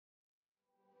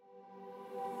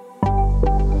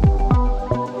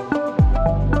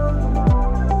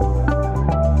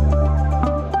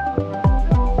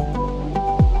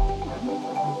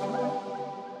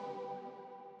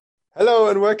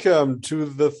welcome to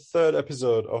the third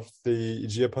episode of the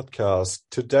IGEA podcast.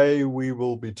 Today we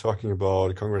will be talking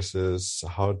about congresses,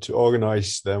 how to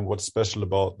organize them, what's special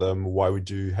about them, why we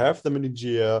do have them in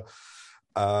IGEA.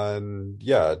 And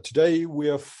yeah, today we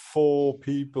have 4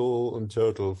 people in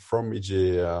total from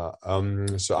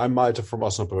IGEA. So I'm Malte from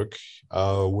Osnabrück.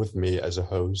 With me as a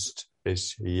host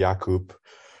is Jakub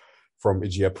from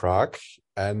IGEA Prague.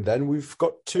 And then we've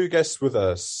got 2 guests with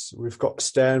us. We've got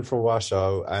Stan from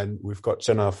Warsaw and we've got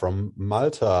Jenna from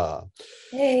Malta.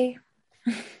 Hey.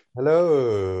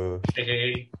 Hello.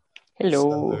 Hey.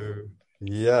 Hello. So,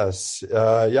 yes,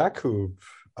 Jakub,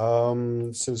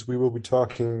 since we will be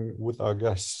talking with our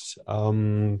guests,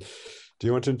 do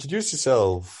you want to introduce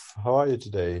yourself? How are you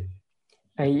today?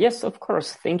 Yes, of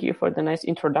course. Thank you for the nice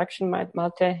introduction,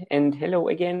 Malte. And hello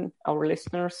again, our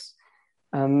listeners.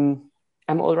 I'm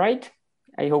all right.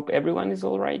 I hope everyone is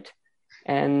all right.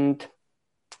 And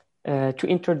to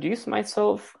introduce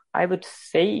myself, I would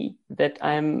say that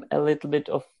I'm a little bit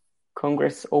of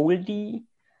Congress oldie,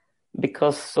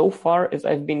 because so far as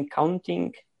I've been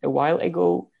counting a while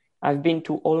ago, I've been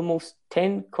to almost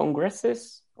 10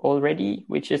 congresses already,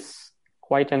 which is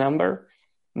quite a number.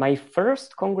 My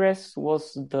first congress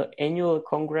was the annual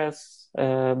congress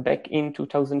back in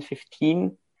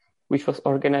 2015, which was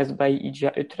organized by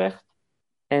IGEA Utrecht.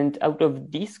 And out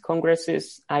of these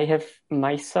congresses, I have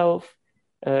myself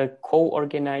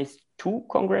co-organized 2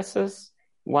 congresses,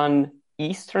 one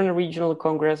Eastern Regional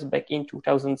Congress back in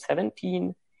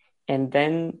 2017, and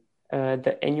then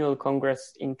the annual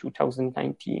Congress in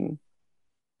 2019.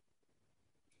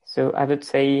 So I would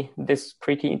say this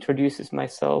pretty introduces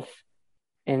myself.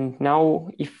 And now,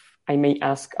 if I may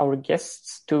ask our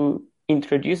guests to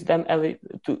introduce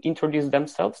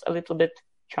themselves a little bit,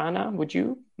 Chana, would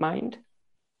you mind?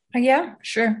 Yeah,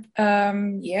 sure.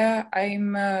 I'm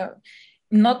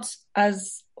not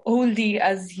as oldie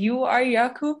as you are,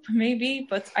 Jakub, maybe,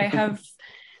 but I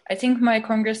think my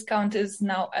Congress count is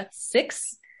now at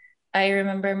 6. I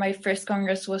remember my first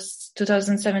Congress was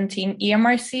 2017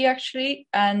 EMRC, actually,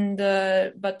 and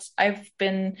but I've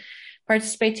been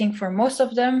participating for most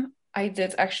of them. I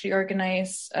did actually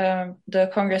organize the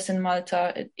Congress in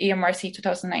Malta at EMRC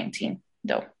 2019,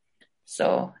 though.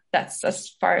 So that's as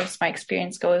far as my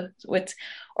experience goes with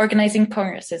organizing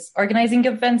congresses. Organizing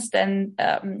events, then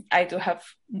I do have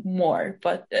more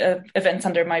events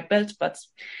under my belt, but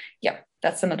yeah,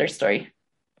 that's another story.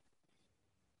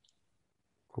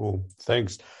 Cool,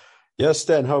 thanks. Yes,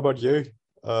 Stan, how about you?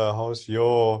 How's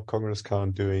your Congress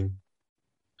count doing?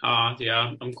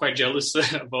 Yeah, I'm quite jealous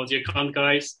about your count,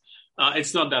 guys.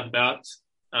 It's not that bad.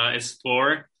 It's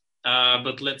 4.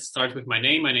 But let's start with my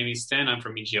name. My name is Stan. I'm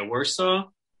from IGEA Warsaw.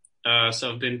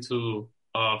 So I've been to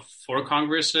 4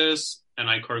 congresses, and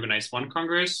I co-organized 1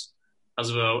 congress,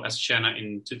 as well as China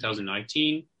in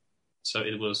 2019. So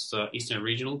it was the Eastern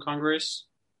Regional Congress.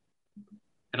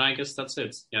 And I guess that's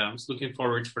it. Yeah, I'm just looking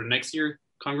forward for next year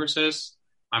congresses.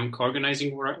 I'm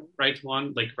co-organizing right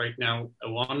now,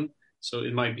 1. So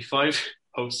it might be 5.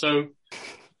 Hope so.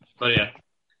 But yeah,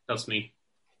 that's me.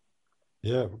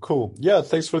 Yeah, cool. Yeah,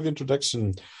 thanks for the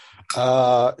introduction.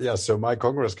 So my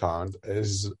Congress count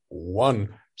is 1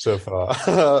 so far.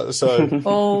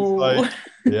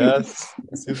 Yes,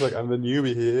 it seems like I'm the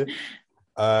newbie here.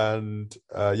 And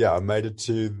I made it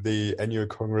to the annual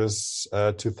Congress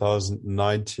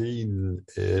 2019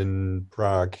 in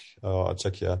Prague,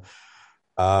 Czechia.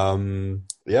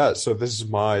 So this is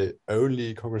my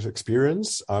only Congress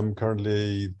experience. I'm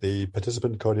currently the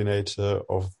participant coordinator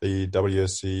of the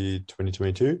WSC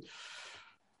 2022.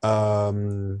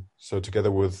 So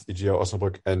together with IGEA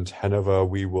Osnabrück and Hanover,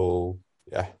 we will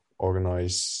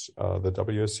organize the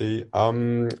WSC.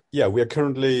 We are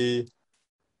currently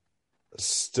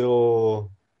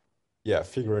still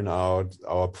figuring out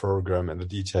our program and the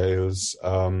details.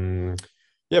 But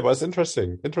it's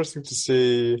interesting to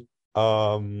see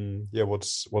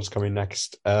what's coming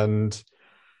next. And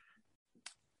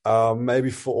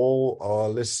maybe for all our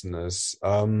listeners,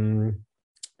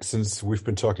 since we've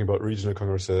been talking about regional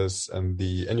congresses and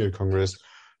the annual congress,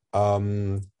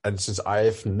 and since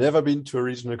I've never been to a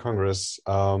regional congress,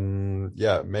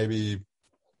 maybe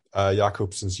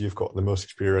Jakub, since you've got the most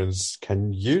experience,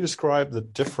 can you describe the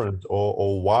difference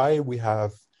or why we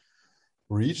have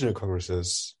regional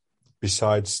congresses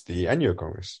besides the annual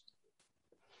congress?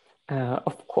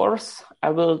 Of course,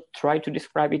 I will try to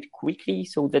describe it quickly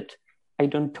so that I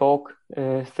don't talk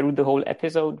through the whole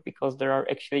episode, because there are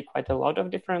actually quite a lot of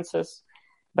differences,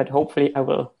 but hopefully I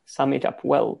will sum it up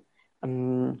well.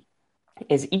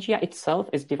 As IGEA itself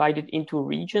is divided into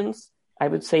regions, I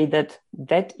would say that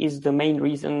is the main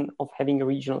reason of having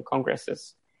regional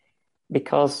congresses.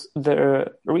 because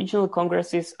the regional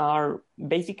congresses are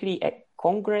basically a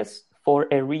congress for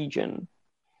a region,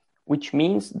 which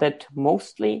means that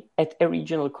mostly at a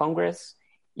regional congress,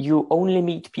 you only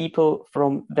meet people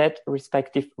from that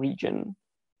respective region.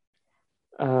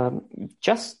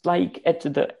 Just like at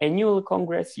the annual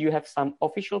congress, you have some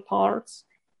official parts.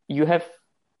 You have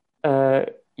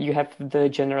the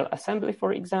General Assembly,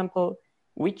 for example,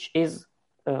 which is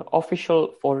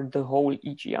official for the whole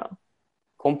EGA.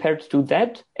 Compared to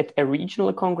that, at a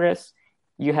regional congress,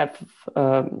 you have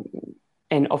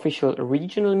an official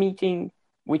regional meeting,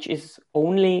 which is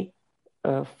only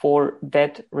for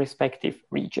that respective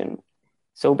region.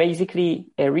 So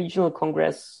basically, a regional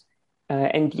congress,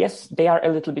 and yes, they are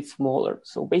a little bit smaller.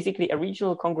 So basically, a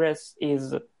regional congress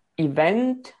is an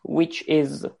event which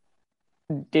is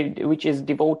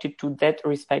devoted to that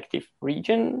respective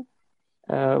region,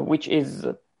 which is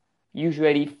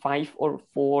usually 5 or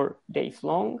 4 days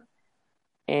long,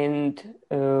 and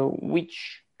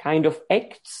which kind of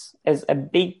acts as a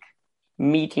big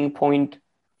meeting point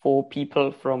for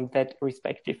people from that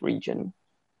respective region.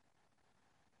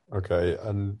 Okay,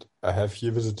 and have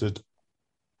you visited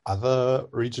other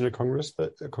regional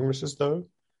congresses though?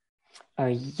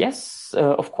 Yes,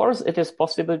 of course, it is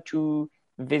possible to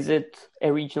visit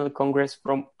a regional congress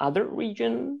from other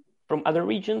regions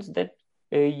that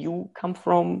you come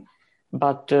from,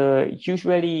 but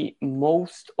usually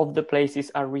most of the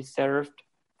places are reserved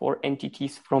for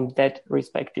entities from that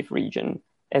respective region,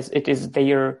 as it is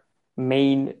their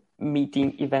main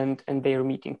meeting event and their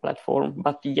meeting platform.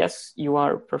 But yes, you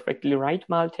are perfectly right,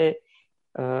 Malte.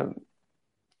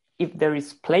 If there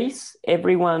is place,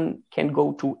 everyone can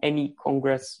go to any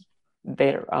congress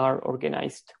that are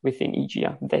organized within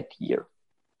EGEA that year.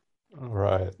 All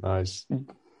right, nice.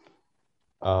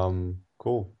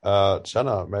 Cool.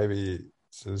 Jana, maybe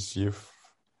since you've,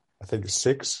 I think,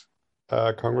 6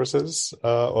 congresses,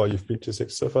 or you've been to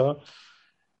 6 so far,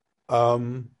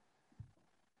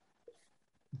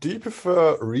 do you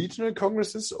prefer regional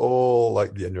congresses or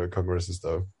like the annual congresses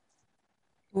though?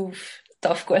 Oof,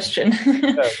 tough question.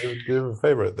 Yeah, do you have a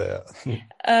favorite there?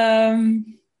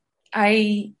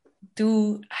 I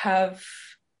do have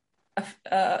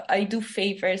I do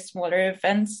favor smaller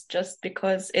events just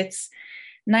because it's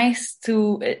nice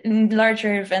to, in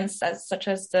larger events such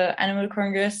as the annual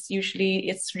congress, usually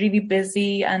it's really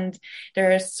busy and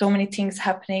there are so many things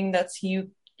happening that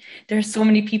there's so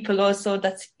many people also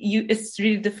that it's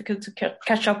really difficult to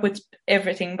catch up with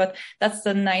everything. But that's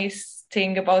the nice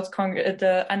thing about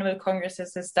the annual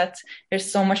congresses, is that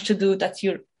there's so much to do that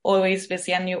you're always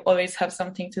busy and you always have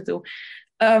something to do.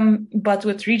 But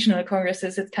with regional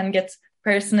congresses, it can get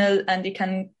personal and you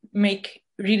can make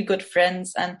really good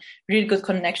friends and really good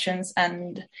connections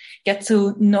and get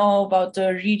to know about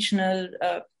the regional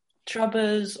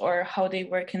troubles or how they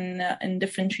work in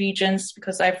different regions,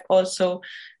 because I've also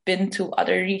been to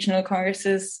other regional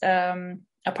congresses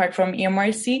apart from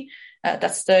EMRC.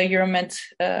 That's the Euromed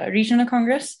Regional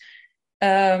Congress.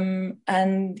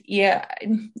 And yeah,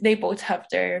 they both have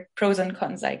their pros and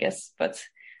cons, I guess, but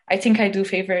I think I do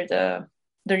favor the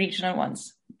regional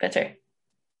ones better.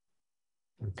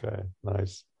 Okay,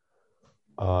 nice.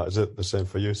 Is it the same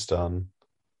for you, Stan?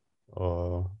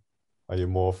 Or are you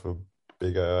more of a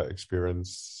bigger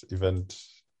experience event?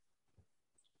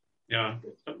 Yeah,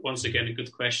 once again, a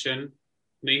good question.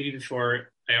 Maybe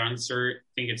before I answer, I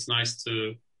think it's nice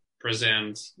to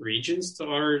present regions to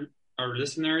our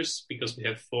listeners, because we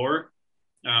have 4.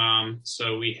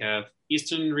 So we have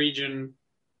Eastern region,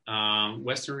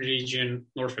 Western region,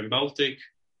 North and Baltic,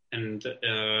 and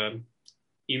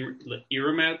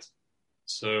Euromed.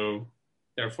 So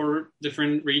there are 4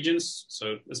 different regions.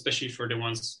 So especially for the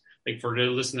ones, like for the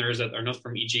listeners that are not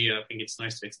from EGEA, I think it's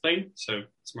nice to explain. So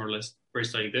it's more or less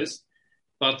words like this.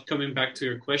 But coming back to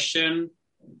your question,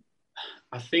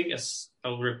 I think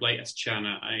I'll reply as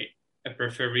Jana. I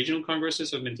prefer regional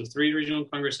congresses. I've been to 3 regional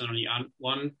congresses and only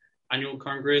 1 annual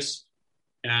congress.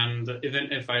 And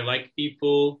even if I like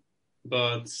people,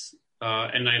 but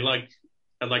and I liked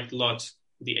a lot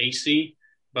the AC,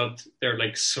 but there are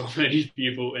like so many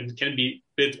people and it can be a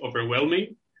bit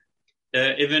overwhelming.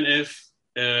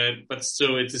 But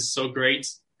still it is so great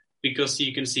because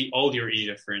you can see all your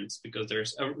EGEA friends, because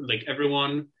there's like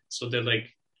everyone. So they're like,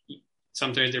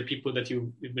 sometimes there are people that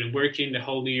you've been working the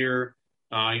whole year,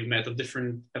 you met at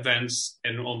different events,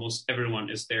 and almost everyone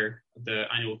is there at the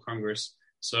annual congress.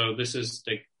 So this is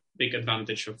the big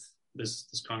advantage of this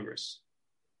congress.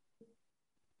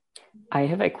 I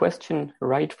have a question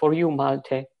right for you,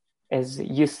 Malte. As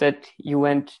you said, you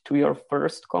went to your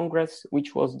first congress,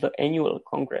 which was the annual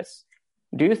congress.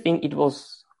 Do you think it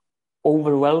was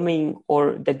overwhelming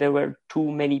or that there were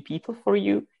too many people for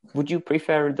you? Would you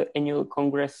prefer the annual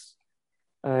Congress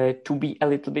to be a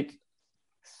little bit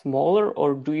smaller,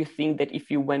 or do you think that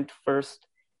if you went first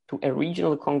to a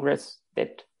regional Congress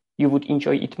that you would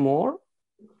enjoy it more?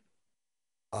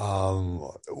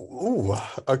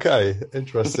 Okay,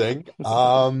 interesting.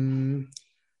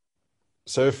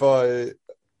 So if I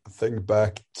think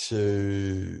back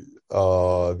to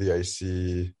the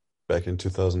AC back in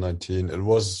 2019, it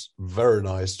was very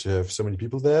nice to have so many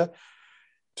people there,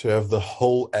 to have the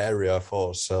whole area for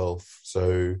ourselves.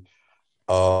 So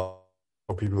for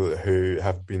people who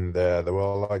have been there, there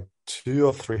were like 2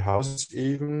 or 3 houses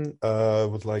even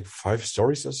with like 5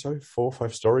 stories or so, 4 or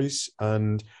 5 stories,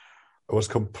 and it was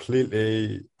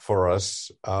completely for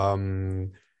us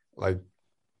like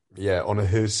on a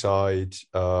hillside,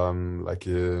 like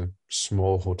a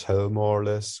small hotel more or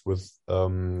less, with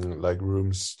like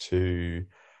rooms to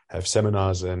have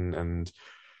seminars in, and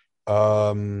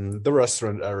the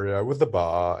restaurant area with the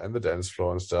bar and the dance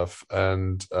floor and stuff.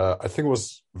 And I think it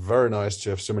was very nice to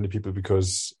have so many people,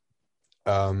 because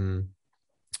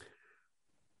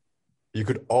you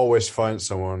could always find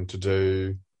someone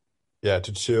to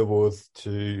chill with,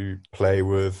 to play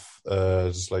with,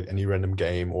 just like any random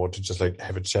game, or to just like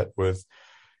have a chat with.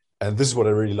 And this is what I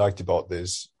really liked about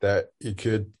this, that you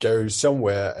could go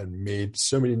somewhere and meet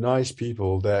so many nice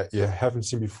people that you haven't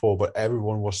seen before, but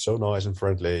everyone was so nice and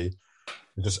friendly,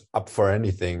 and just up for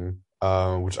anything,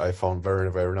 which I found very,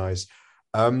 very nice.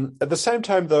 At the same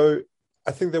time, though,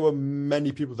 I think there were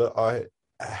many people that I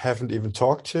haven't even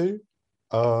talked to,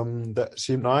 that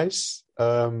seemed nice,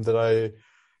 that I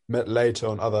met later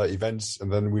on other events,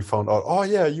 and then we found out, oh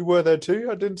yeah, you were there too,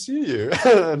 I didn't see you.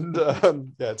 And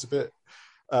it's a bit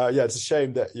it's a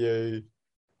shame that you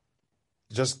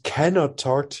just cannot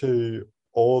talk to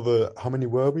all the, how many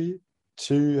were we,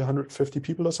 250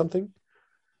 people or something,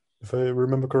 if I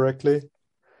remember correctly.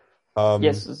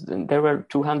 Yes, there were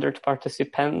 200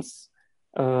 participants,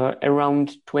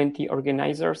 around 20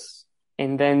 organizers,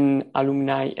 and then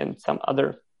alumni and some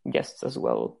other guests as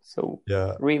well, so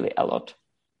really a lot.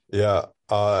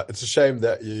 It's a shame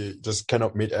that you just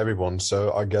cannot meet everyone.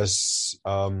 So I guess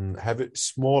have it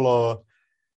smaller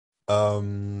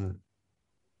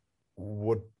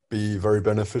would be very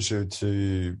beneficial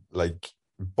to like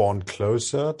bond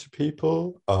closer to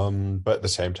people. But at the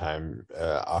same time,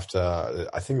 after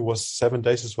I think it was 7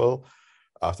 days as well,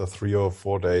 after 3 or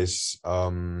 4 days, I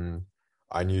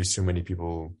knew so many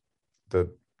people that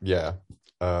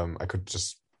I could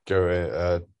just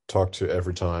go talk to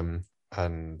every time.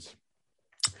 And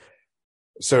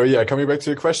so, coming back to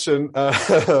your question,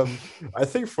 I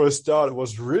think for a start, it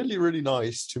was really, really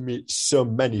nice to meet so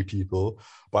many people.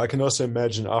 But I can also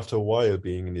imagine after a while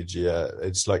being in Nigeria,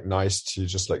 it's like nice to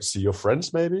just like see your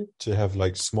friends, maybe to have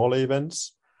like smaller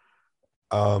events.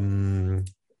 I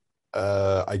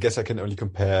guess I can only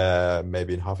compare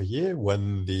maybe in half a year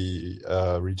when the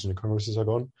regional congresses are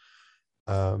gone.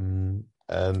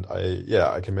 And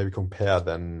I can maybe compare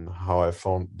then how I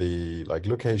found the like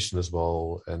location as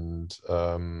well. And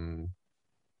right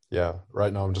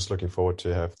now I'm just looking forward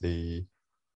to have the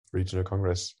regional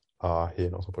congress here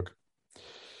in Osnabrück.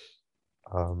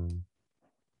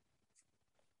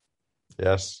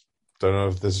 Yes, don't know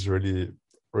if this is really,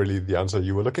 really the answer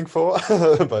you were looking for,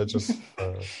 but just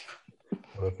what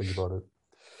I think about it.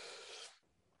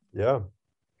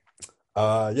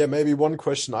 Maybe one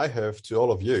question I have to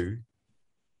all of you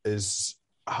is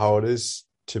how it is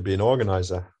to be an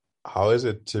organizer. How is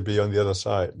it to be on the other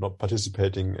side, not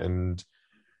participating and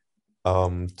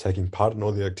taking part in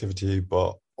all the activity,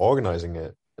 but organizing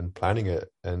it and planning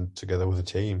it, and together with a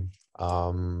team?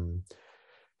 Don't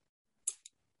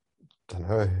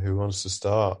know who wants to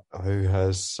start. Who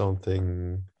has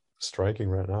something striking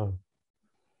right now?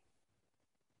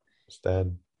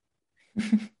 Stan.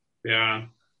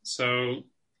 So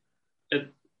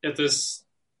it is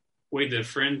way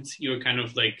different. You're kind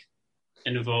of like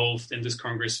involved in this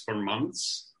Congress for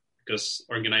months, because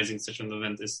organizing such an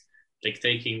event is like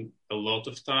taking a lot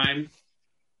of time,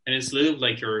 and it's a little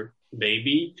like your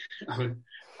baby. I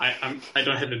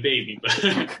don't have a baby, but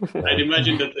I'd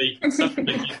imagine that it's something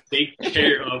that you take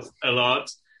care of a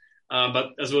lot,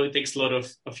 but as well it takes a lot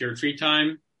of your free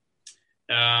time.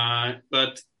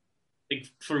 But like,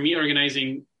 for me,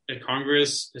 organizing a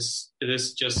Congress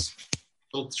is just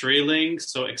so thrilling,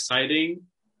 so exciting.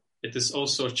 It is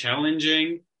also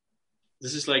challenging.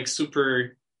 This is like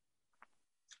super,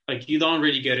 like you don't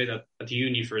really get it at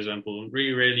uni, for example,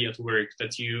 really rarely at work,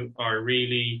 that you are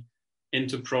really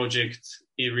into project,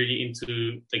 really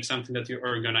into like something that you're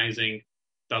organizing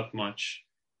that much.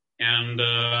 And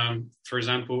for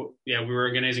example, we were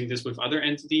organizing this with other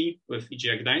entity, with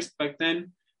IGEA Gdańsk back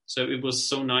then. So it was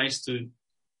so nice to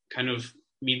kind of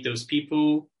meet those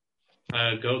people,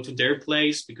 go to their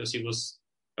place, because it was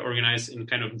organized in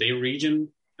kind of their region,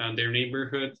 their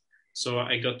neighborhood. So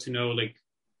I got to know like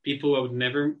people I would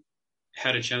never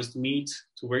had a chance to meet,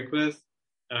 to work with,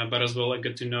 but as well I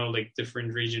got to know like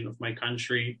different region of my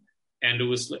country. And it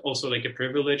was also like a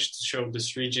privilege to show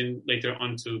this region later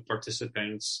on to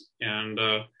participants. And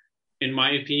in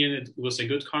my opinion, it was a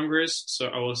good Congress. So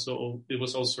it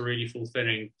was also really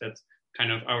fulfilling that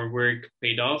kind of our work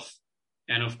paid off.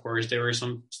 And of course, there were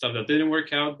some stuff that didn't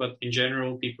work out, but in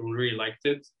general, people really liked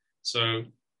it. So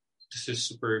this is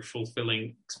super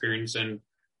fulfilling experience, and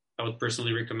I would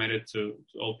personally recommend it to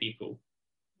all people.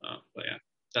 But yeah,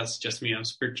 that's just me. I'm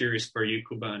super curious for you,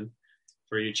 Kuba, and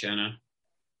for you, Chana.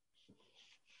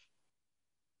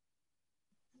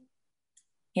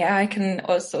 Yeah, I can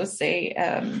also say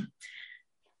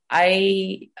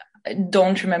I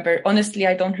don't remember. Honestly,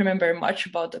 I don't remember much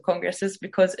about the congresses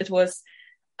because it was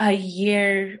a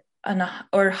year and a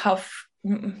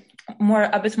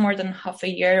bit more than half a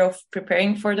year of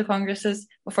preparing for the congresses,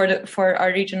 for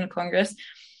our regional congress.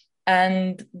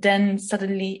 And then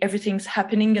suddenly everything's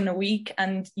happening in a week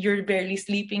and you're barely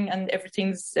sleeping, and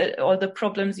everything's all the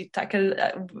problems you tackle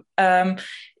them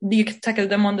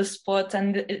on the spot,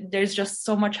 and there's just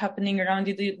so much happening around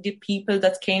you. The people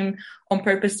that came on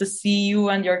purpose to see you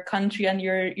and your country, and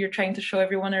you're trying to show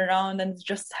everyone around, and it's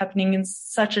just happening in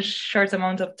such a short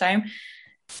amount of time,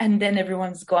 and then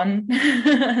everyone's gone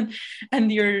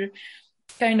and you're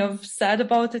kind of sad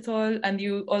about it all, and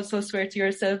you also swear to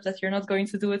yourself that you're not going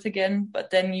to do it again, but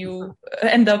then you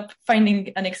end up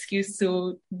finding an excuse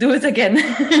to do it again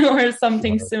or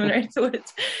something similar to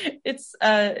it. It's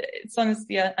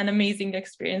honestly an amazing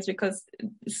experience because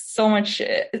so much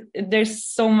there's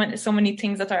so many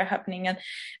things that are happening, and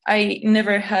I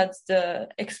never had the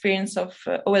experience of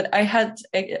I had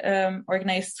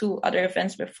organized 2 other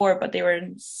events before, but they were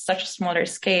in such a smaller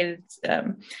scale.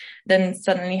 Then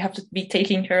suddenly you have to be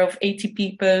taking care of 80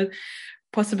 people,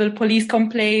 possible police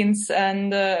complaints,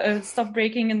 and stuff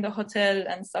breaking in the hotel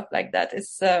and stuff like that.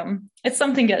 It's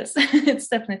something else. It's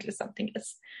definitely something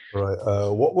else. Right.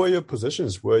 What were your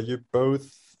positions? Were you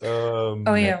both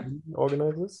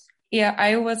organizers? Yeah,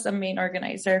 I was a main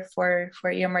organizer for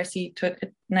EMRC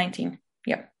 19.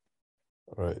 Yeah.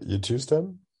 All right. You too,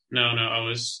 Stan? No, I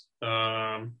was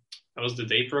the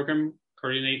day program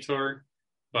coordinator,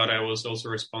 but I was also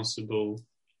responsible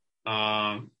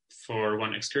for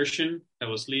one excursion I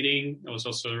was leading. I was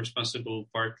also responsible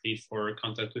partly for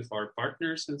contact with our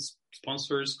partners and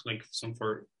sponsors, like some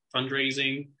for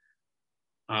fundraising.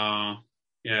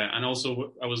 And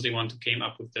also I was the one who came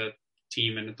up with the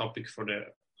theme and the topic for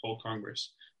the whole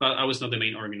Congress. But I was not the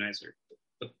main organizer.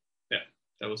 But yeah,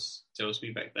 that was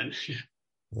me back then.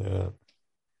 Yeah.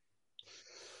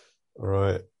 All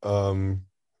right.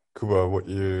 Kuba,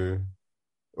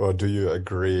 do you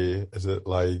agree? Is it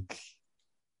like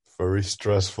very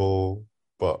stressful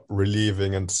but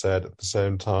relieving and sad at the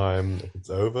same time if it's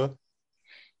over?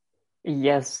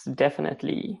 Yes,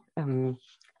 definitely.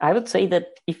 I would say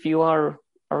that if you are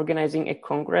organizing a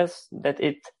congress, that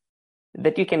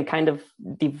you can kind of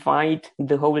divide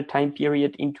the whole time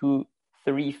period into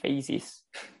 3 phases.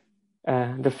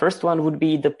 The first one would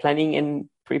be the planning and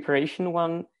preparation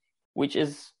one, which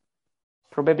is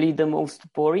probably the most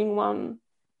boring one,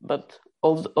 but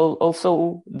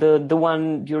also the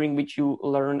one during which you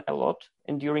learn a lot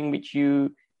and during which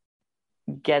you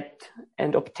get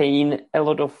and obtain a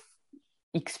lot of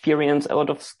experience, a lot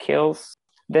of skills.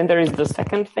 Then there is the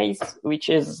second phase, which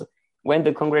is when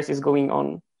the Congress is going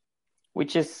on,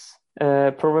 which is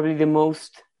probably the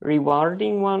most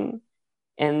rewarding one.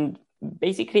 And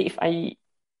basically, if I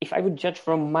would judge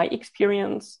from my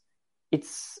experience,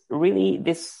 it's really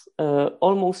this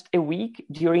almost a week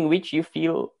during which you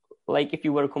feel like if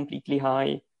you were completely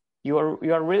high. You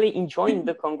are really enjoying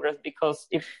the Congress, because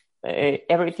if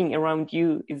everything around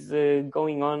you is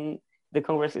going on, the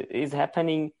Congress is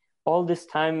happening all this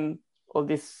time, all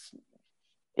this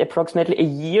approximately a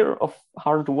year of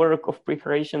hard work, of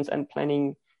preparations and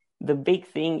planning. The big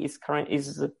thing is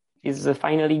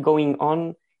finally going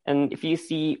on. And if you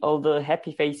see all the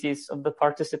happy faces of the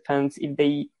participants, if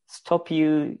they stop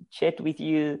you, chat with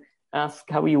you, ask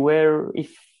how you were,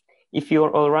 if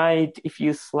you're all right, if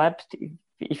you slept,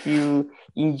 if you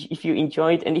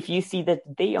enjoyed, and if you see that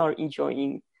they are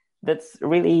enjoying, that's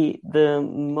really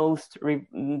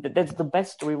that's the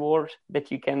best reward that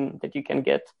you can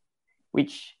get,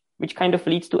 which kind of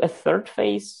leads to a third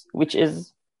phase, which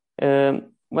is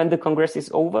when the Congress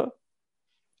is over,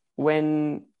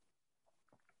 when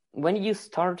when you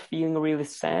start feeling really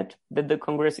sad that the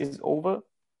Congress is over,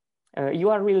 you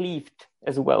are relieved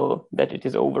as well that it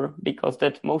is over, because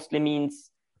that mostly means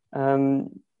no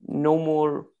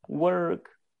more work,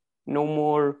 no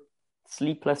more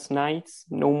sleepless nights,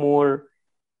 no more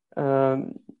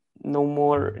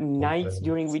nights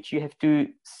during which you have to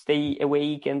stay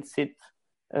awake and sit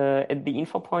at the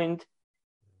info point.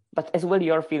 But as well,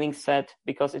 you are feeling sad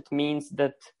because it means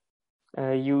that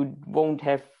you won't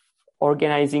have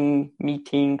organizing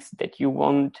meetings, that you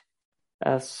won't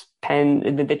spend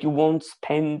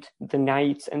the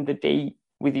nights and the day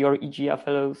with your EGA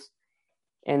fellows,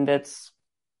 and that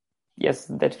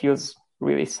feels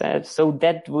really sad. So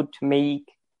that would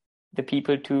make the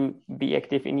people to be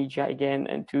active in EGA again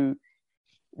and to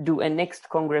do a next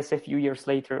Congress a few years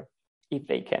later if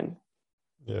they can.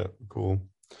 Yeah, cool.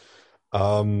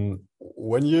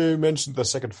 When you mentioned the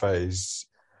second phase,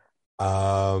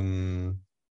 I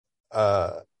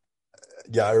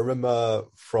remember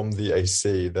from the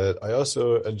AC that I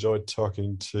also enjoyed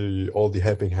talking to all the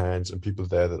helping hands and people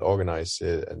there that organized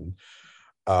it, and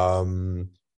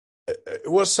it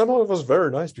was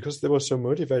very nice because they were so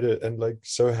motivated and like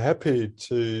so happy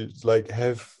to like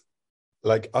have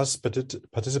like us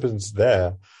participants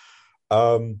there.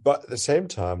 But at the same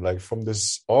time, like from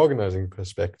this organizing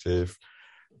perspective,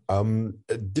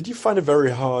 did you find it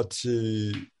very hard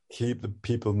to keep the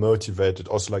people motivated?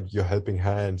 Also, like your helping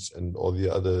hands and all the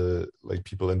other like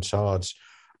people in charge.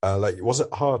 Like, was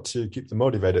it hard to keep them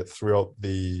motivated throughout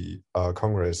the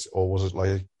Congress, or was it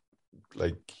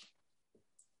like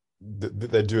did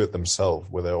they do it themselves?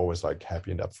 Were they always like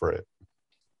happy and up for it?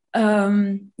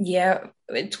 Yeah,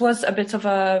 it was a bit of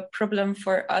a problem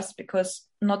for us because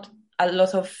not a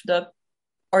lot of the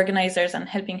organizers and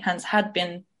helping hands had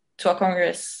been to a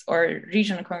Congress or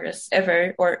regional Congress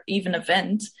ever, or even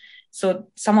event.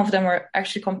 So some of them were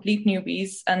actually complete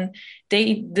newbies, and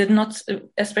they did not,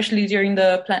 especially during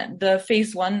the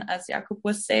phase one, as Jakub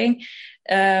was saying,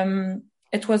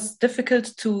 it was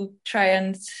difficult to try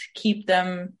and keep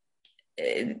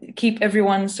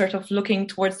everyone sort of looking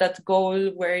towards that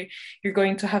goal where you're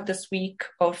going to have this week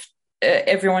of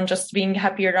everyone just being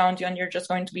happy around you and you're just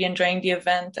going to be enjoying the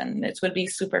event and it will be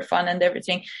super fun and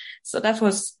everything. So that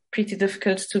was pretty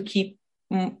difficult to keep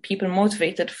people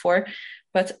motivated for.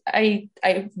 But I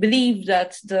believe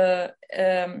that the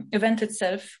event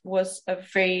itself was a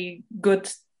very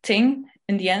good thing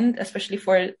in the end, especially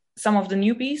for some of the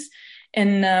newbies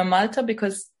in Malta,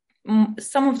 because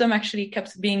some of them actually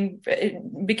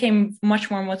became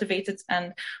much more motivated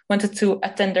and wanted to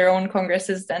attend their own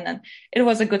congresses then, and it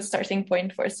was a good starting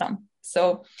point for some.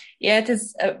 So yeah,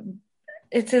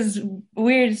 it is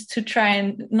weird to try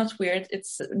and not weird.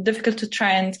 It's difficult to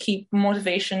try and keep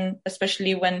motivation,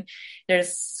 especially when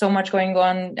there's so much going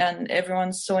on and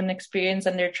everyone's so inexperienced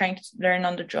and they're trying to learn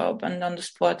on the job and on the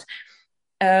spot.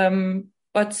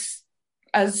 But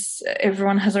as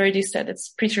everyone has already said, it's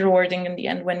pretty rewarding in the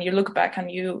end when you look back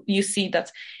and you see that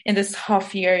in this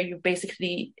half year, you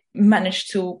basically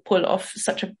managed to pull off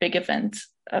such a big event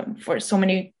for so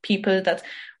many people that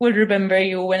will remember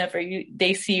you whenever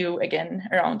they see you again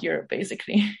around Europe,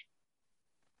 basically.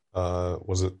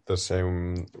 Was it the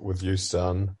same with you,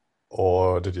 Stan,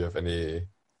 or did you have any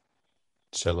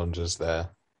challenges there?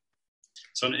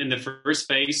 So in the first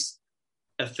phase,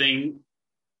 I think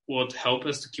what helped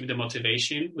us to keep the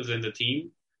motivation within the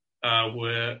team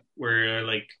were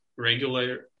like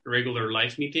regular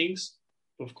live meetings.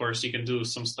 Of course, you can do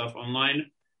some stuff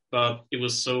online, but it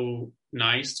was so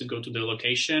nice to go to the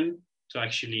location, to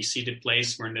actually see the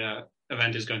place where the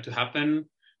event is going to happen,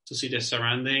 to see the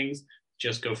surroundings,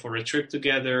 just go for a trip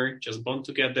together, just bond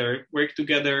together, work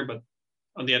together, but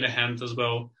on the other hand as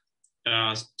well,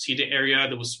 see the area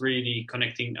that was really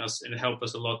connecting us and helped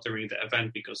us a lot during the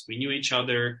event because we knew each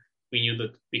other. We knew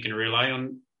that we can rely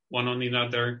on one on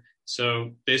another.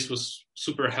 So this was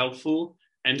super helpful.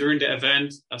 And during the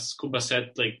event, as Kuba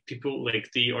said, like people, like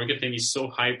the orga team is so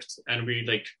hyped and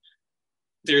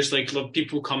there's like a lot of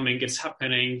people coming, it's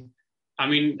happening. I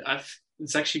mean,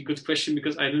 it's actually a good question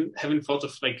because I haven't thought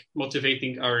of like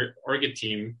motivating our orga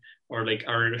team or like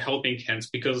our helping hands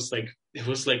because like it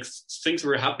was like things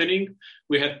were happening.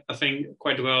 We had, I think,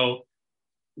 quite well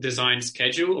designed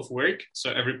schedule of work.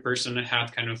 So every person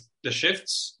had kind of the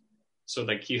shifts. So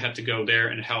like you had to go there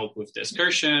and help with the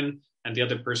excursion and the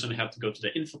other person had to go to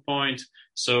the info point.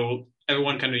 So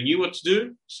everyone kind of knew what to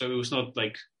do. So it was not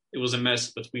like it was a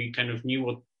mess, but we kind of knew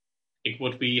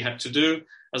what we had to do.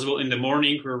 As well in the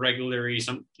morning, we were regularly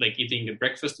eating the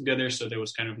breakfast together. So there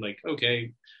was kind of like,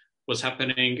 okay, what's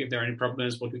happening? If there are any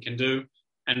problems, what we can do.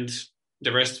 And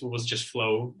the rest was just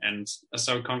flow. And as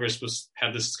our Congress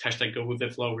had this hashtag go with the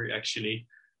flow, we actually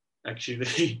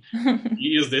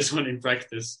use this one in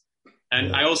practice.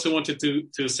 And I also wanted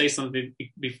to say something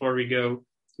before we go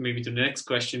maybe to the next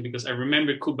question, because I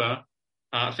remember Cuba.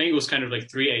 I think it was kind of like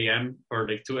 3 a.m. or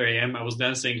like 2 a.m. I was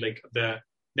dancing like the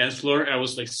dance floor. I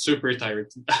was like super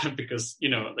tired because, you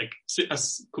know, like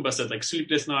as Cuba said, like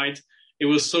sleepless night. It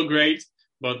was so great,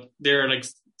 but there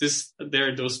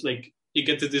are those like, you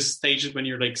get to this stage when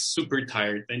you're like super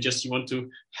tired and just you want to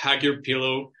hug your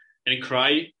pillow and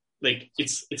cry. Like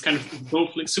it's kind of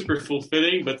both like super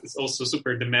fulfilling, but it's also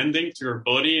super demanding to your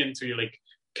body and to your like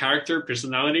character,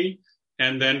 personality.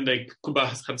 And then like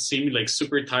Cuba had seen me like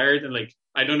super tired and like,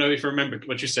 I don't know if you remember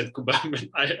what you said, Cuba, but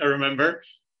I remember.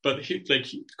 But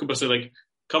Cuba said like,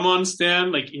 come on,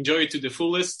 Stan, like enjoy it to the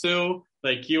fullest still.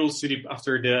 Like you'll sleep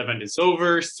after the event is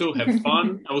over, still have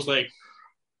fun. I was like,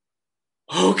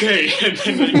 okay. And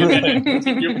then I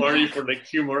continued party for like a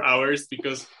few more hours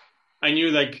because I knew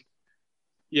like,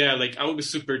 yeah, like I would be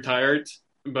super tired,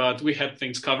 but we had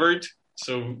things covered.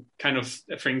 So kind of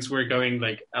things were going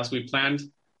like as we planned.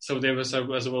 So there was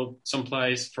as well some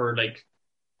place for like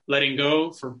letting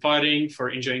go, for partying, for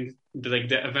enjoying the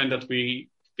event that we've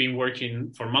been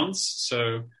working for months.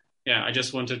 So yeah, I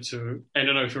just wanted to, I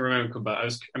don't know if you remember Cuba.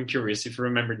 I'm curious if you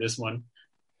remember this one.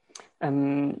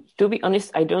 To be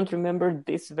honest, I don't remember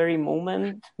this very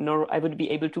moment, nor I would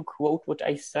be able to quote what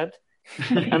I said.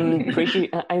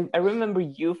 I remember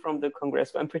you from the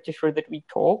Congress. I'm pretty sure that we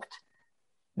talked,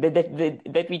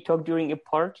 that we talked during a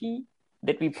party,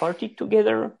 that we partied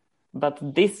together, but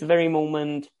this very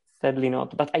moment, sadly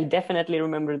not. But I definitely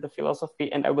remember the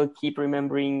philosophy, and I will keep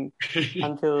remembering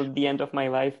until the end of my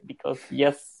life, because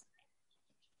yes,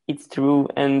 it's true.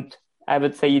 And I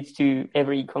would say it to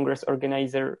every Congress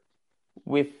organizer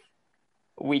with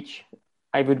which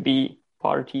I would be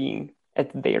partying at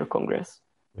their Congress.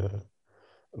 Yeah,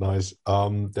 nice.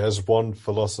 There's one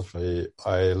philosophy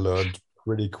I learned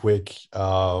pretty quick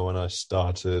when I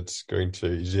started going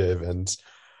to EGA events.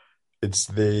 It's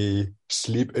the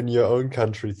sleep in your own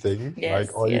country thing.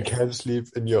 Yes, like, you can sleep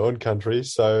in your own country.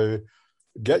 So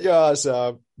get your ass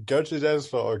up, go to the dance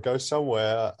floor, or go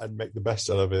somewhere and make the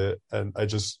best out of it. And I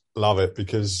just love it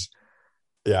because,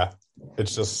 yeah,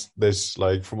 it's just this,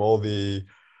 like, from all the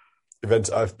events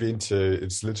I've been to,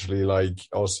 it's literally like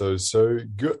also so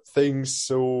good things,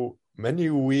 so many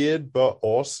weird but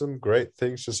awesome, great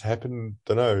things just happen.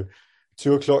 Don't know,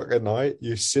 2:00 at night,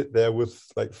 you sit there with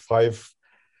like 5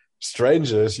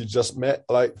 strangers you just met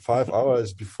like 5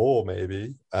 hours before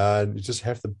maybe, and you just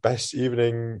have the best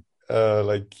evening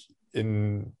like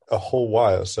in a whole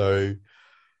while. So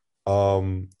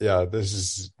yeah,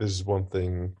 this is one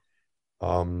thing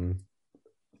I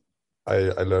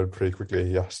learned pretty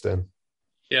quickly. Yeah, Stan.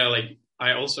 Yeah, like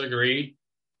I also agree.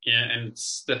 Yeah, and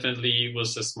it's definitely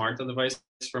was a smart advice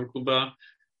from Cuba.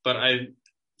 But I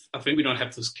think we don't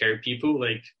have to scare people.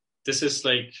 Like this is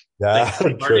like,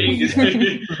 partying.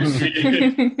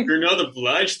 You're not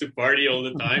obliged to party all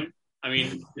the time. I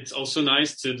mean, it's also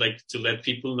nice to let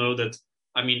people know that,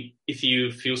 I mean, if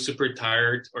you feel super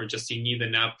tired or just you need a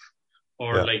nap,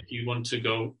 or like you want to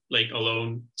go like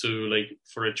alone to like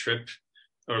for a trip,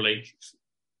 or like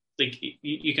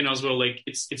you can as well, like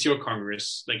it's your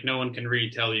Congress. Like no one can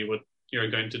really tell you what you're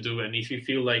going to do. And if you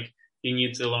feel like you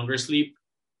need a longer sleep,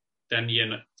 then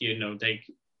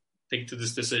take to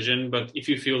this decision. But if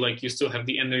you feel like you still have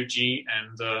the energy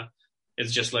and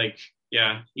it's just like,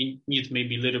 yeah, you need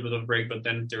maybe a little bit of break, but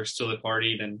then there's still a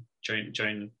party, then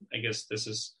join. I guess this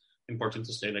is important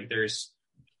to say. Like there's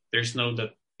no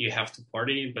that you have to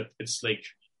party, but it's like,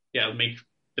 yeah, make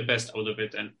the best out of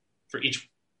it. And for each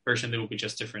person, there will be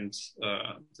just different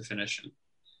definition.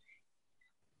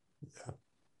 Yeah.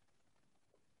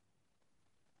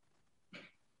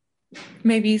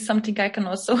 Maybe something I can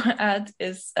also add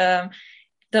is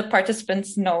the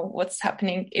participants know what's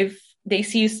happening. If they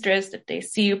see you stressed, if they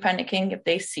see you panicking, if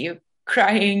they see you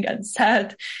crying and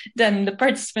sad, then the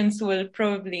participants will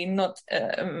probably not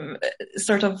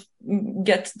sort of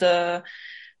get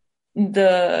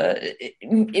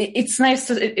it's nice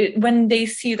to when they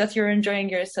see that you're enjoying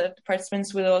yourself, the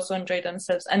participants will also enjoy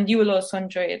themselves, and you will also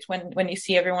enjoy it when you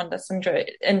see everyone that's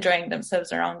enjoying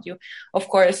themselves around you. Of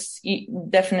course,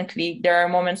 definitely there are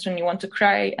moments when you want to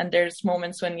cry, and there's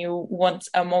moments when you want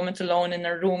a moment alone in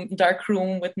a dark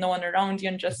room with no one around you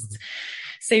and just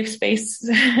safe space.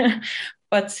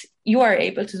 But you are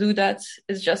able to do that.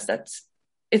 It's just that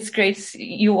it's great.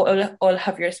 You all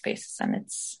have your spaces, and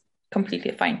it's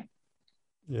completely fine.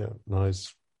 Yeah,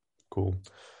 nice. Cool.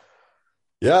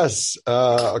 Yes.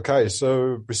 Okay,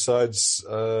 so besides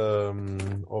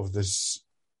of this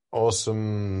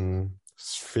awesome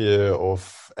sphere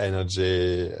of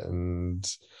energy and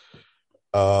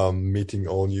meeting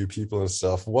all new people and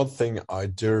stuff. One thing I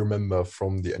do remember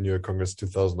from the annual Congress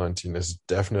 2019 is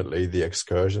definitely the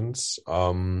excursions.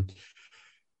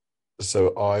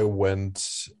 So I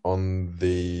went on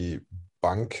the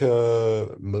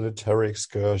bunker military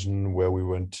excursion where we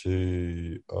went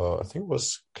to, I think it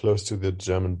was close to the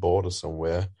German border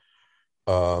somewhere,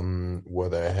 where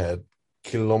they had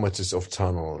kilometers of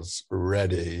tunnels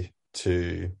ready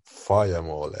to fire,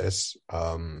 more or less.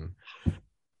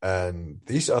 And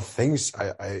these are things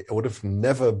I would have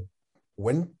never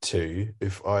went to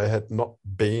if I had not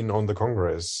been on the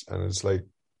Congress. And it's like,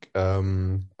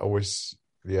 I always,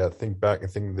 think back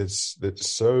and think that's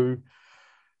so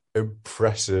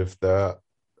impressive that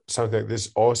something like this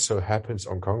also happens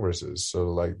on Congresses. So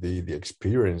like the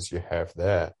experience you have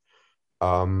there.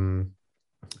 And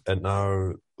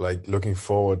now, like, looking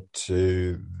forward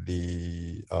to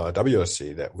the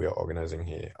WRC that we are organizing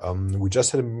here. We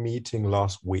just had a meeting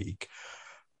last week,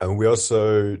 and we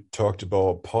also talked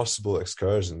about possible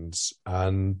excursions.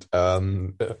 And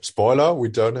spoiler, we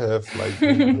don't have like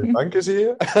bunkers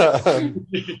here,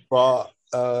 but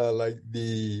like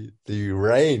the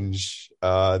range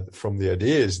from the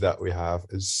ideas that we have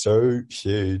is so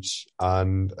huge.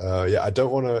 And I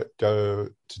don't want to go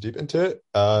too deep into it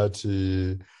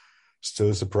to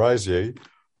still surprise you,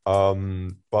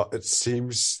 but it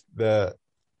seems that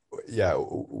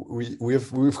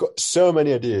we've got so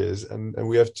many ideas, and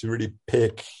we have to really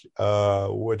pick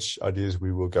which ideas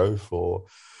we will go for.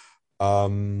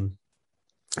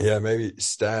 Maybe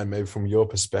Stan, maybe from your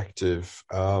perspective,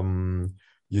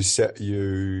 you said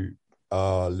you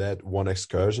led one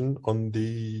excursion on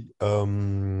the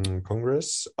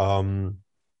Congress.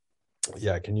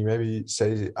 Can you maybe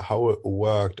say how it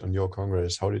worked on your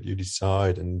Congress? How did you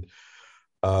decide? And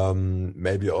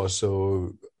maybe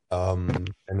also an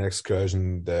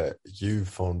excursion that you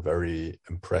found very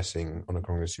impressive on a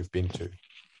Congress you've been to.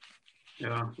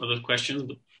 Yeah, a lot of questions,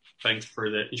 but thanks for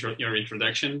your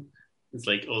introduction. It's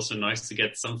like also nice to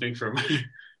get something from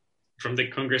from the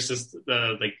Congresses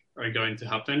that like are going to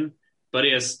happen. But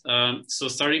yes, so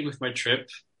starting with my trip,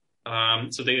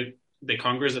 so the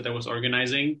Congress that I was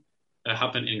organizing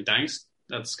happened in Gdańsk.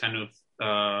 That's kind of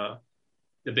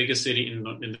the biggest city in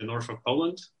the north of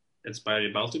Poland. It's by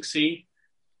the Baltic Sea.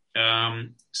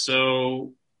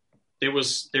 So there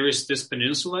is this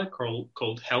peninsula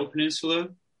called Hel Peninsula,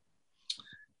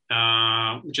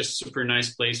 which is a super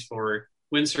nice place for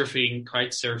windsurfing,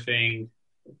 kite surfing,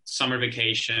 summer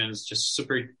vacations, just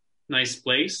super nice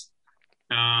place.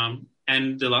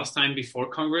 And the last time before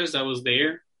Congress, I was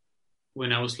there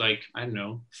when I was like, I don't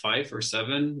know, 5 or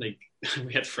 7. Like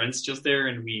we had friends just there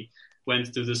and we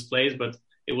went to this place, but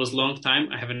it was a long time.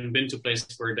 I haven't been to a place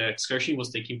where the excursion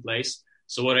was taking place.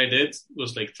 So what I did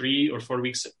was like 3 or 4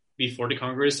 weeks before the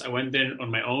Congress, I went there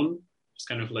on my own. It's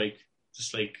kind of like,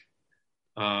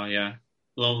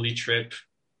 lonely trip.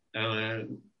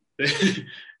 And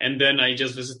then I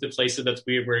just visited the places that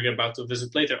we were about to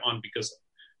visit later on because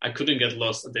I couldn't get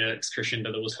lost at the excursion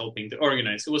that I was helping to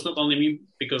organize. It was not only me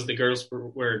because the girls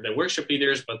were the workshop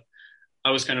leaders, but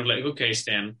I was kind of like, okay,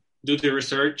 Stan, do the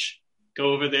research,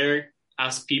 go over there,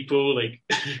 ask people, like,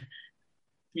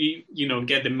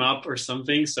 get them up or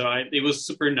something. So it was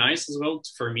super nice as well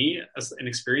for me as an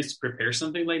experience to prepare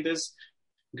something like this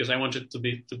because I wanted to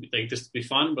be like this to be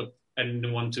fun, but I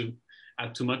didn't want to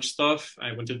add too much stuff.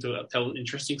 I wanted to tell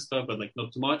interesting stuff, but like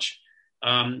not too much.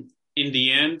 In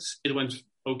the end, it went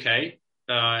okay.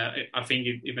 I think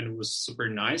it was super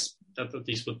nice. That at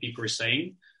least what people were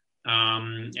saying.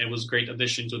 It was a great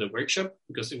addition to the workshop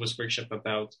because it was a workshop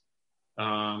about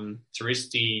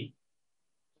touristy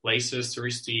places,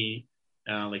 touristy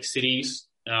like cities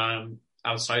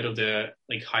outside of the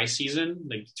like high season,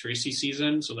 like the touristy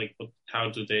season. So like how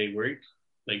do they work?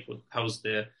 Like how's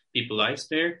the people lives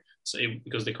there? So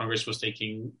because the Congress was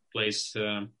taking place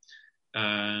in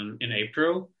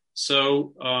April.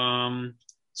 So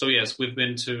yes, we've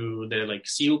been to the like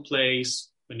seal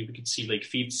place when you could see like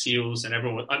feed seals and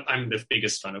everyone. I'm the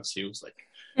biggest fan of seals. Like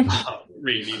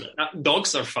really,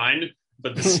 dogs are fine,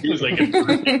 but the seals like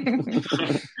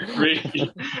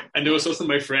really. And there was also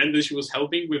my friend that she was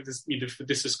helping with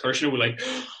this excursion. We're like.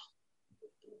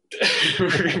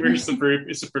 we're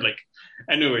super like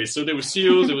anyway. So there was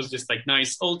seals. There was this like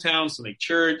nice old town, so like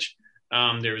church.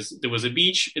 There was a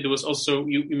beach. There was also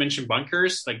you mentioned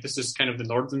bunkers. Like this is kind of the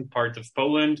northern part of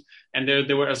Poland, and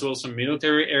there were as well some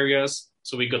military areas.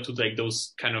 So we got to like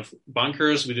those kind of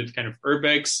bunkers. We did kind of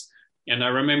urbex, and I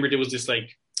remember there was this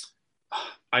like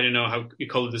I don't know how you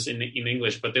call this in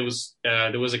English, but there was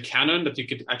a cannon that you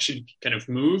could actually kind of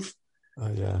move.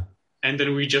 Oh yeah. And then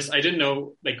I didn't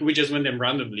know, like we just went there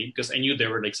randomly because I knew there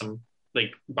were like some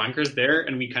like bunkers there,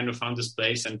 and we kind of found this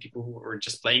place and people were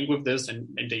just playing with this and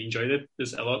they enjoyed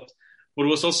this a lot. What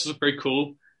was also very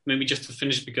cool, maybe just to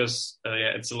finish because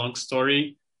it's a long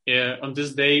story. On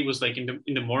this day, it was like in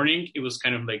the morning, it was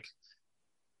kind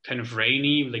of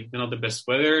rainy, like not the best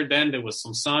weather. Then there was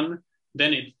some sun,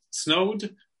 then it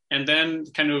snowed, and then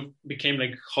kind of became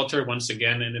like hotter once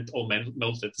again, and it all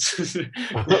melted.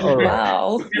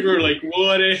 Wow. We were like,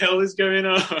 what the hell is going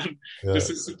on? Yeah. This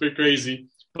is super crazy.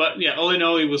 But yeah, all in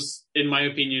all, it was, in my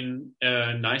opinion,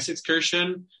 a nice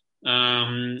excursion.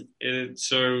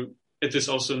 So it is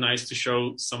also nice to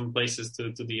show some places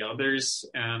to the others.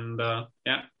 And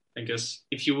I guess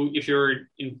if you're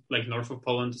in like north of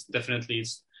Poland, definitely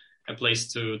it's a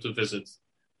place to visit.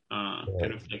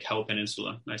 Kind of like Hel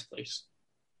Peninsula, nice place.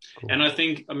 Cool. And I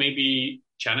think maybe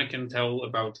Jana can tell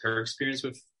about her experience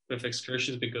with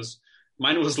excursions because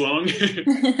mine was long.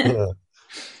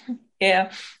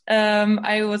 Yeah.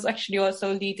 I was actually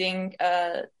also leading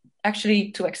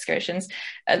actually 2 excursions.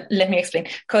 Let me explain.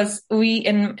 Because we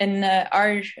in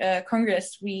our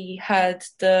Congress, we had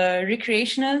the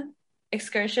recreational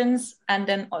excursions and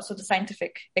then also the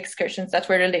scientific excursions that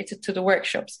were related to the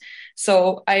workshops.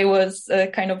 So I was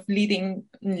kind of leading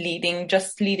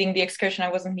the excursion.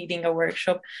 I wasn't leading a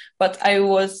workshop, but I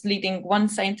was leading one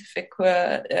scientific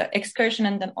excursion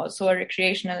and then also a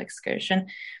recreational excursion.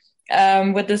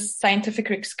 With the scientific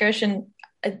excursion,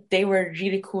 they were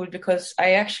really cool because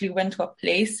I actually went to a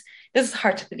place. This is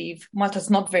hard to believe. Malta's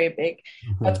not very big,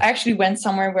 but I actually went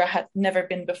somewhere where I had never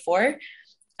been before.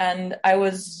 And I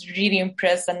was really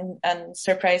impressed and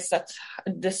surprised that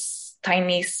this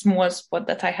tiny, small spot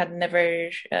that I had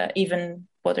never even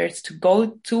bothered to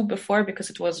go to before because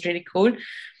it was really cool.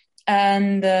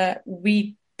 And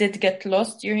we did get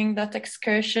lost during that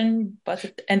excursion, but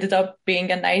it ended up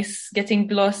being a nice getting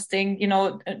lost thing. You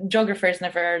know, geographers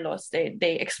never are lost.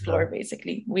 They explore,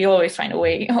 basically. We always find a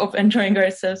way of enjoying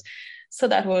ourselves. So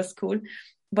that was cool.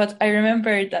 But I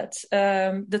remember that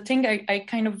the thing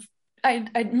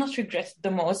I not regret the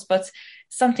most, but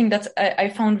something that I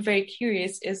found very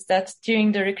curious is that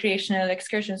during the recreational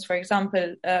excursions, for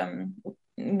example,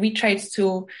 we tried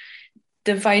to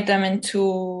divide them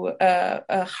into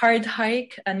a hard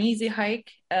hike, an easy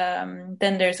hike. Then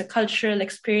there's a cultural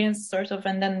experience sort of,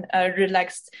 and then a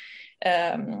relaxed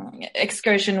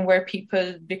excursion where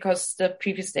people, because the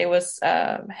previous day was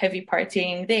a heavy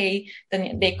partying day,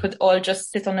 then they could all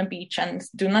just sit on a beach and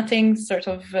do nothing sort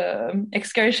of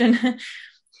excursion.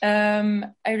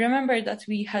 I remember that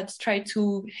we had tried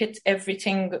to hit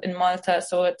everything in Malta,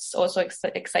 so it's also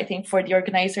exciting for the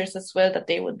organizers as well that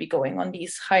they would be going on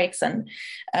these hikes and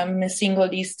seeing all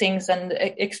these things and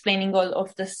explaining all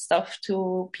of this stuff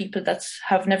to people that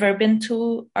have never been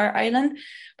to our island.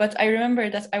 But I remember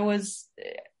that I was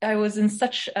in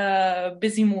such a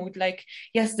busy mood, like,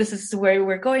 yes, this is where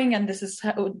we're going, and this is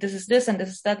this, and this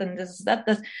is that, and this is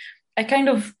that I kind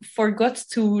of forgot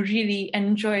to really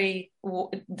enjoy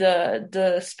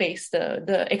the space,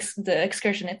 the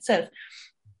excursion itself.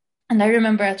 And I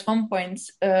remember at one point,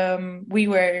 we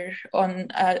were on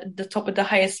the top of the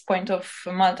highest point of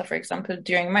Malta, for example,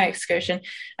 during my excursion.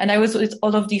 And I was with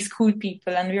all of these cool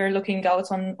people and we were looking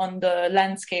out on the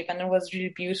landscape and it was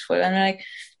really beautiful. And I'm like,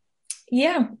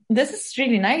 yeah, this is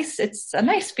really nice. It's a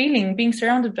nice feeling being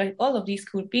surrounded by all of these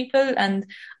cool people. And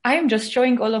I'm just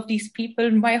showing all of these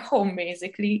people my home,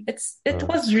 basically. It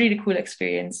was a really cool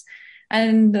experience.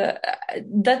 And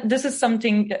that this is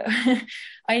something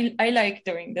I like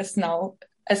doing this now,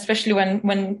 especially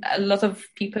when a lot of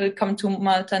people come to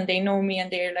Malta and they know me and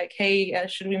they're like, hey,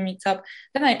 should we meet up?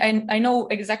 Then I know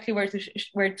exactly where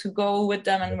to go with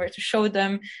them and where to show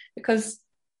them, because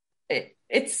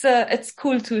it's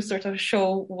cool to sort of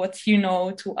show what you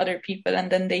know to other people,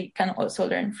 and then they can also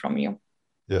learn from you.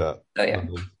 Yeah. So yeah.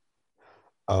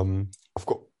 I've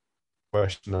got a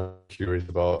question I'm curious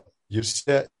about. You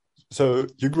said, so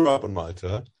you grew up in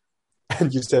Malta,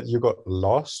 and you said you got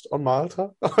lost on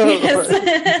Malta? Yes.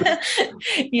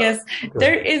 Yes. Okay.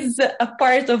 There is a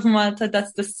part of Malta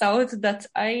that's the south that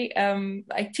I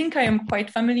think I am quite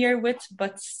familiar with,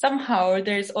 but somehow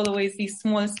there's always these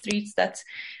small streets that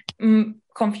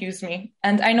confuse me.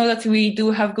 And I know that we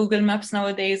do have Google Maps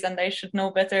nowadays and I should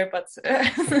know better, but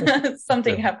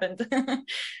something happened.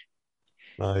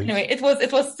 Nice. Anyway, it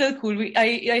was still cool.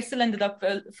 I still ended up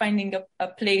finding a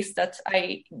place that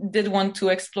I did want to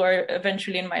explore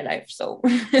eventually in my life. So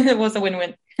it was a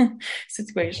win-win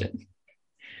situation.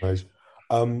 Nice.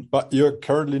 But you're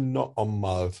currently not on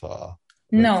Malta.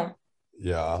 No.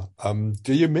 Yeah.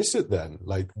 Do you miss it then?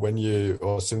 Like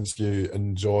since you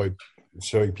enjoyed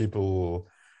showing people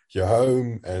your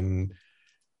home and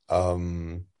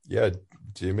yeah,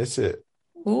 do you miss it?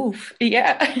 Oof,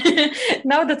 yeah.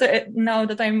 Now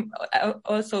that I'm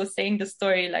also saying the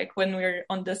story, like when we're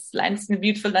on this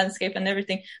beautiful landscape and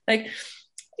everything, like,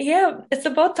 yeah, it's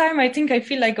about time. I think I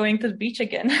feel like going to the beach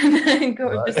again and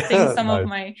visiting some of Nice.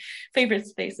 my favorite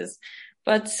places.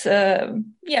 But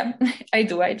yeah, I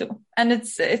do, and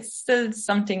it's still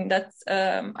something that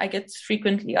I get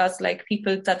frequently asked, like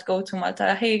people that go to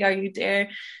Malta, hey, are you there?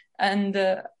 And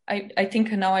I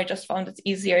think now I just found it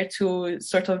easier to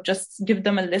sort of just give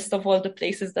them a list of all the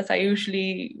places that I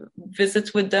usually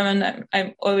visit with them, and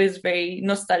I'm always very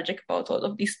nostalgic about all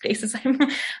of these places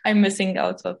I'm missing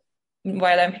out of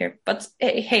while I'm here. But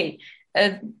hey,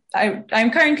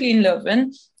 I'm currently in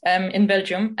Leuven, in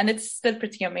Belgium, and it's still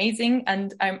pretty amazing.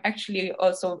 And I'm actually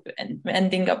also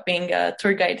ending up being a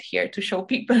tour guide here to show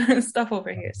people stuff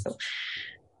over here. So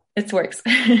it works.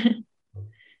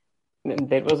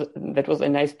 That was a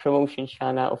nice promotion,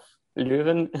 Shana, of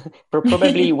Leuven.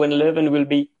 Probably when Leuven will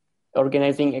be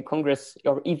organizing a congress,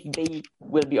 or if they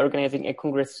will be organizing a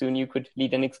congress soon, you could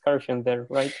lead an excursion there,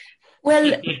 right?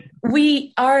 Well,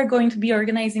 we are going to be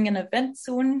organizing an event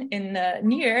soon in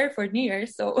New Year,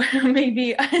 so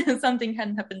maybe something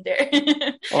can happen there.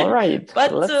 All right.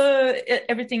 But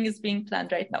everything is being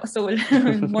planned right now, so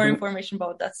more information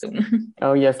about that soon.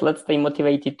 Oh, yes. Let's stay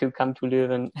motivated to come to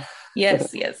Leuven.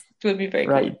 Yes. It will be very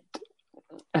right.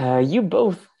 Cool. You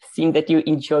both seem that you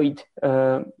enjoyed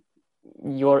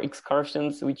your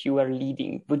excursions which you were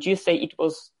leading. Would you say it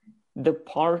was the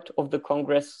part of the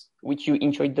Congress which you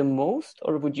enjoyed the most,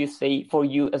 or would you say for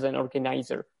you as an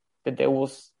organizer that there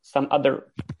was some other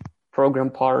program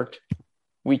part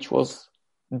which was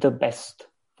the best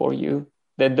for you,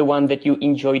 the one that you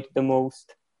enjoyed the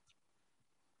most?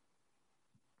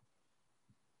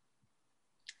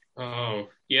 Oh,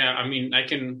 yeah. I mean,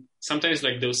 sometimes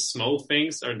like those small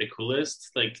things are the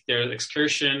coolest. Like there are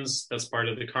excursions, that's part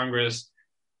of the Congress.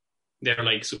 They're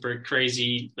like super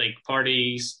crazy, like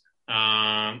parties.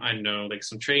 I don't know, like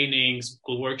some trainings,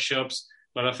 cool workshops.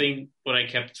 But I think what I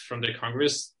kept from the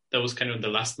Congress, that was kind of the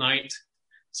last night.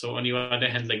 So on the other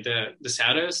hand, like the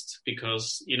saddest,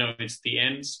 because, you know, it's the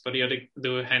end. But the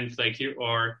other hand, like you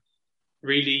are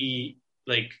really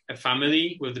like a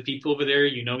family with the people over there.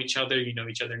 You know each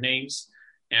other names.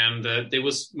 And there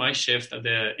was my shift at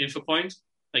the info point.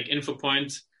 Like info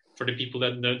point, for the people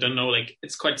that don't know, like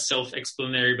it's quite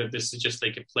self-explanatory, but this is just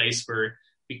like a place where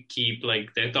we keep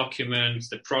like the documents,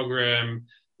 the program,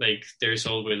 like there's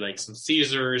always like some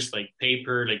scissors, like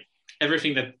paper, like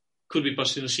everything that could be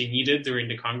potentially needed during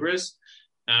the Congress.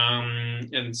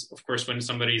 And of course, when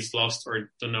somebody is lost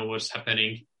or don't know what's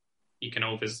happening, you can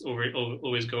always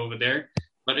go over there.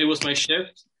 But it was my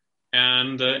shift.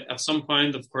 And at some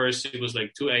point, of course, it was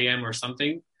like 2 a.m. or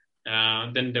something.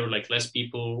 Then there were like less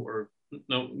people, or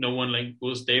no one like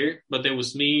was there, but there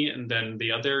was me and then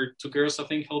the other two girls, I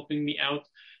think, helping me out.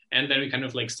 And then we kind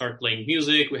of like start playing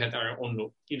music. We had our own,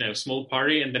 you know, small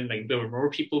party, and then like there were more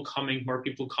people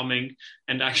coming,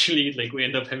 and actually like we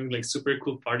ended up having like super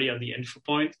cool party at the info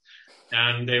point.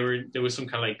 And there was some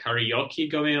kind of like karaoke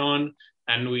going on,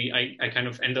 and I kind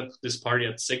of end up this party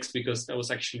at 6 because that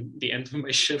was actually the end of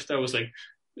my shift. I was like,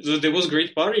 so there was a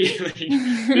great party, like,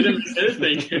 didn't miss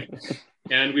anything.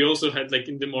 And we also had like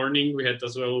in the morning we had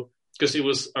as well, because it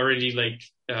was already like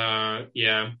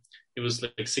it was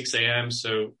like 6 a.m.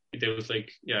 So there was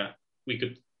like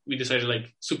we decided,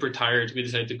 like super tired, we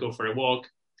decided to go for a walk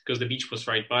because the beach was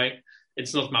right by.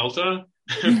 It's not Malta,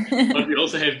 but we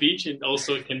also have beach, and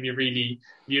also it can be really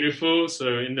beautiful.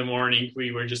 So in the morning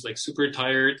we were just like super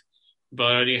tired,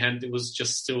 but on the other hand it was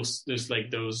just still there's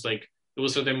like those like it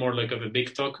was sort of more like of a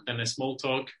big talk than a small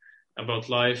talk about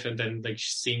life, and then like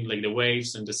seeing like the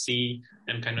waves and the sea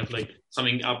and kind of like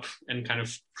summing up and kind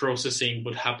of processing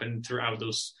what happened throughout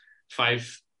those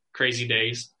 5 crazy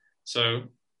days. So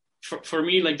for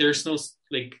me, like there's no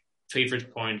like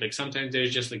favorite point. Like sometimes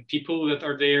there's just like people that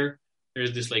are there,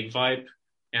 there's this like vibe,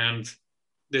 and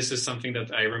this is something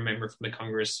that I remember from the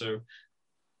Congress. So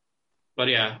but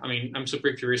yeah, I mean, I'm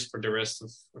super curious for the rest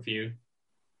of you.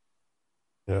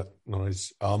 Yeah,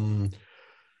 nice.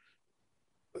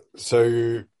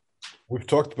 So we've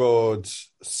talked about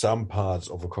some parts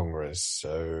of the Congress.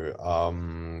 So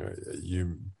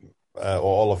you or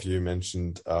all of you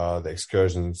mentioned the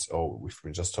excursions, or we've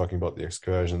been just talking about the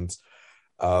excursions.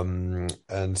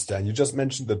 And Stan, you just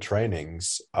mentioned the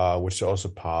trainings, which are also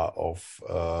part of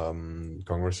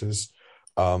congresses.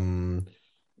 Jana,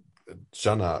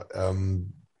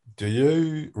 Do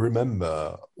you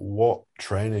remember what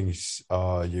trainings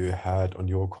you had on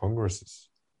your congresses?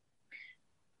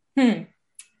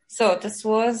 So this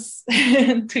was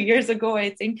 2 years ago,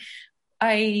 I think.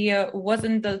 I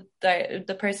wasn't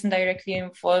the person directly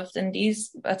involved in these,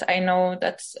 but I know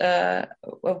that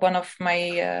one of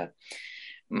my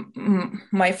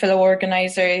my fellow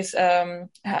organizers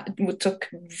took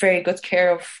very good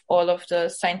care of all of the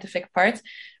scientific part.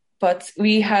 But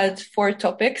we had 4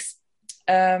 topics.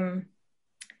 I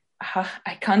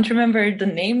can't remember the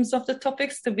names of the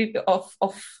topics to be off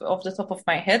the top of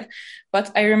my head,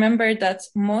 but I remember that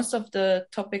most of the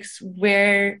topics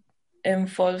were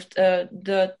involved.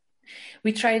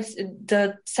 We tried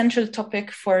the central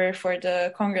topic for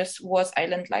the Congress was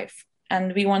island life,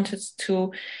 and we wanted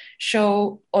to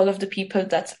show all of the people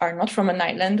that are not from an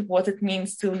island what it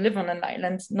means to live on an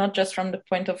island, not just from the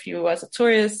point of view as a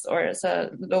tourist or as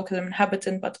a local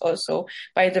inhabitant, but also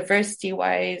biodiversity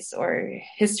wise or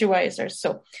history wise or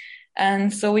so.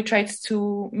 And so we tried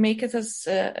to make it as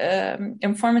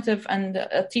informative and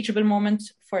a teachable moment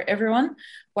for everyone,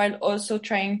 while also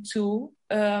trying to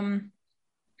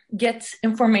get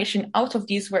information out of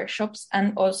these workshops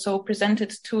and also present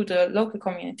it to the local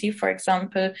community. For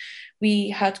example, we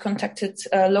had contacted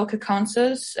local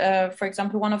councils. For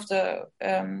example, one of the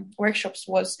workshops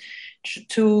was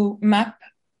to map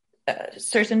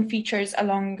certain features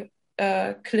along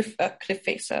cliff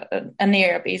face, an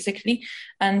area basically,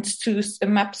 and to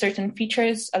map certain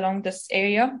features along this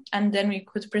area. And then we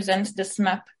could present this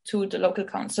map to the local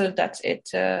council that it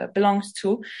belongs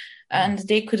to. And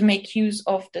they could make use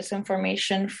of this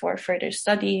information for further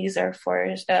studies or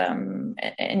for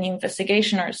any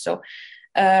investigation or so.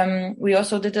 We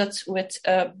also did that with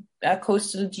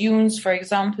coastal dunes, for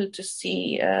example, to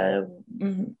see.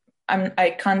 I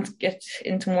can't get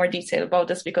into more detail about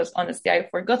this because honestly, I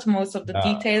forgot most of the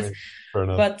details.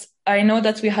 But I know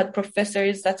that we had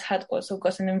professors that had also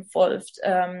gotten involved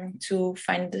to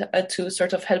find to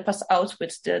sort of help us out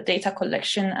with the data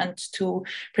collection and to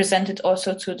present it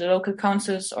also to the local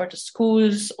councils or the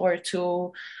schools or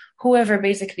to whoever.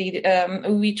 Basically,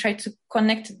 we tried to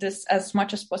connect this as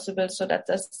much as possible so that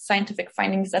the scientific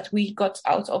findings that we got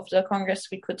out of the Congress,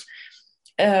 we could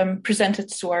present it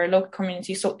to our local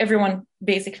community. So everyone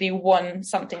basically won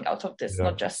something out of this,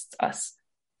 not just us.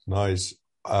 Nice.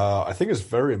 I think it's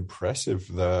very impressive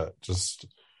that just,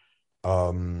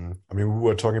 I mean, we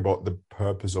were talking about the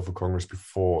purpose of a Congress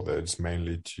before, that it's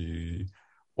mainly to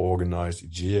organize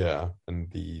IGEA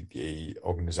and the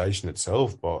organization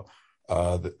itself, but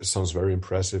it sounds very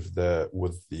impressive that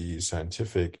with the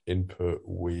scientific input,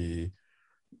 we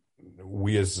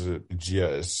as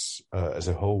IGEA as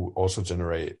a whole also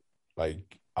generate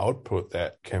like output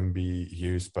that can be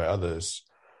used by others.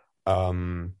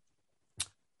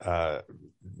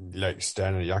 Like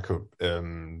Stan and Jakub,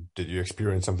 did you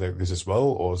experience something like this as well,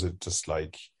 or was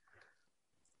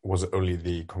it only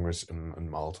the Congress in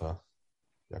Malta?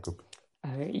 Jakub?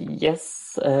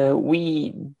 Yes,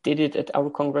 we did it at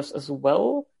our Congress as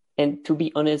well. And to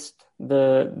be honest,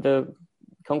 the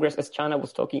Congress, as Jana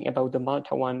was talking about the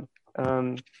Malta one,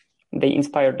 they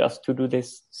inspired us to do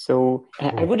this. So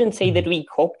I wouldn't say that we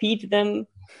copied them,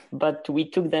 but we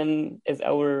took them as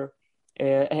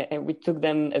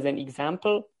an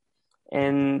example.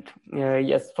 And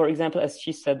yes, for example, as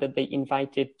she said, that they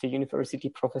invited the university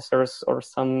professors or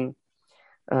some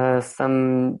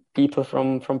people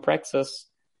from Praxis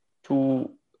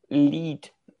to lead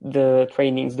the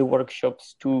trainings, the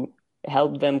workshops, to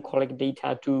help them collect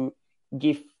data, to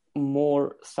give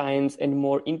more science and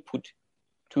more input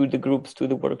to the groups, to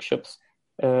the workshops.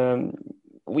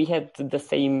 We had the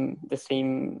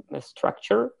same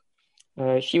structure.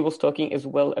 She was talking as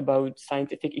well about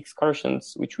scientific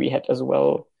excursions, which we had as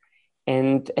well.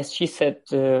 And as she said,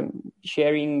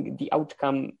 sharing the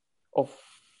outcome of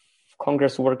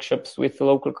Congress workshops with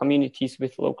local communities,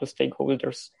 with local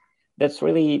stakeholders, that's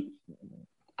really,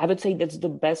 I would say that's the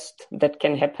best that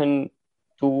can happen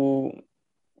to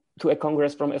a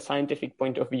Congress from a scientific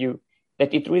point of view,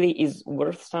 that it really is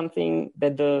worth something,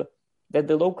 that the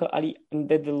local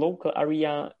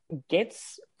area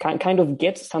gets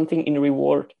something in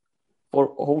reward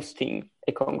for hosting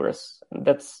a Congress. And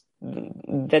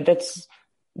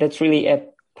that's really a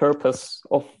purpose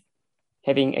of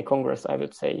having a Congress, I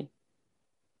would say.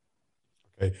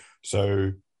 Okay,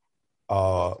 so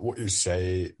what you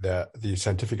say that the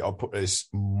scientific output is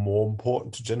more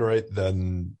important to generate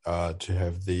than to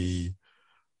have the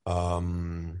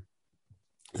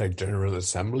like General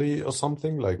Assembly or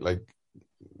something like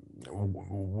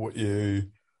what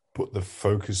you put the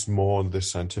focus more on the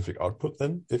scientific output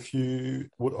then, if you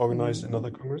would organize another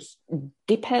Congress?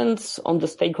 Depends on the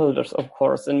stakeholders, of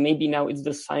course, and maybe now it's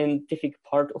the scientific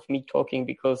part of me talking,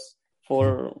 because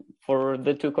for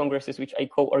the two congresses which I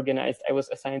co-organized, I was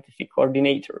a scientific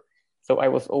coordinator. So I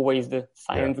was always the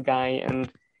science guy,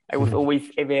 and I was always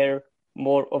aware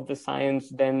more of the science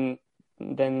than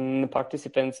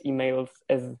participants' emails,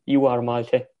 as you are,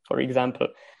 Malte, for example.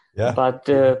 Yeah. But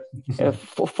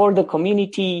for the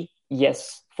community,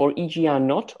 yes. For EGR,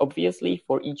 not, obviously.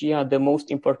 For EGR, the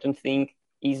most important thing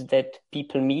is that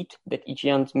people meet, that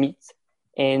EGRs meet.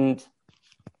 And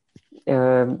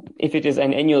if it is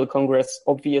an annual congress,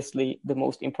 obviously the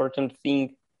most important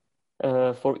thing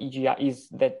for EGR is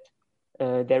that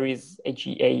there is a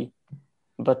GA.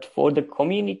 But for the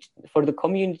community,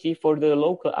 for the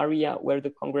local area where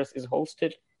the congress is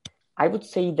hosted, I would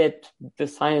say that the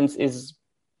science is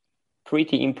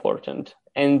pretty important.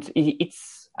 And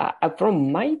it's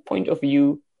from my point of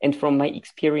view and from my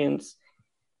experience,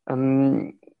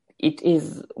 it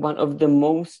is one of the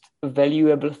most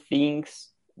valuable things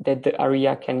that the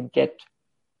area can get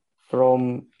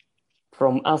from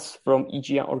us, from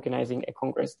EGR organizing a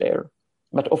congress there.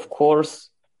 But of course,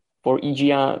 for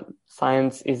EGR,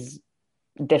 science is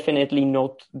definitely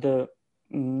not the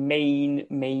main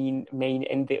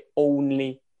and the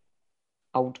only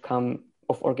outcome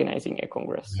of organizing a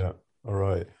congress. Yeah, all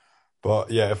right.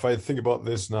 But yeah, if I think about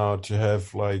this now, to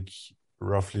have like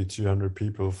roughly 200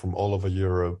 people from all over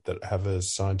Europe that have a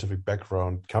scientific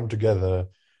background come together,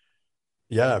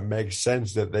 yeah, it makes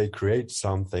sense that they create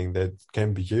something that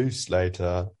can be used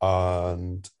later.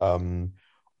 And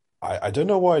I don't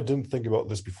know why I didn't think about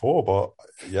this before, but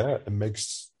yeah, it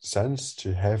makes sense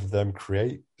to have them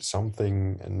create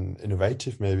something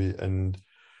innovative maybe. And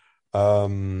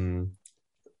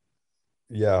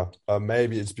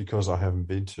maybe it's because I haven't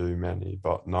been to many,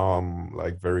 but now I'm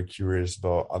like very curious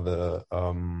about other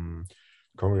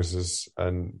congresses,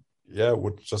 and yeah,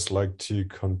 would just like to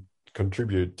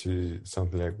contribute to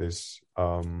something like this,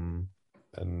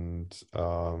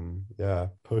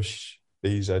 push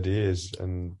these ideas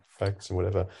and facts and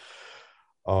whatever.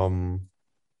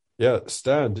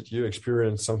 Stan, did you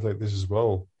experience something like this as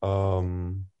well?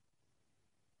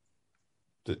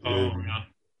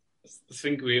 I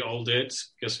think we all did,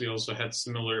 because we also had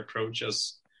similar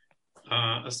approaches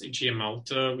as EGM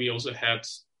Malta. We also had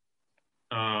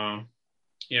the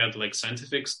like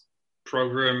scientific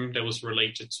program that was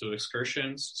related to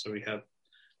excursions. So we had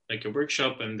like a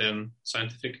workshop and then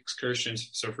scientific excursions.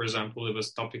 So for example, it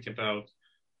was topic about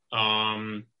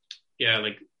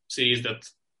like cities that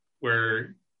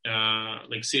were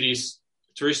like cities,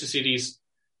 touristy cities,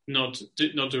 not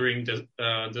during the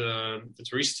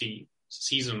touristy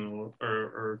season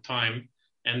or time.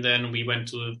 And then we went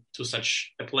to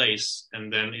such a place,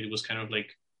 and then it was kind of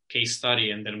like case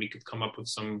study, and then we could come up with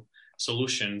some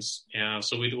solutions.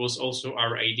 So it was also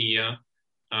our idea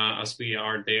as we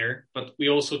are there, but we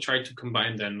also tried to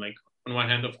combine them. Like on one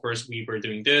hand, of course, we were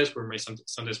doing this, where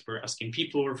sometimes we're asking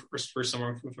people for some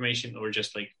more information, or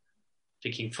just like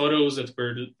taking photos that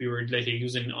we were later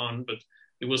using on, but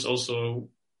it was also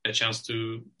a chance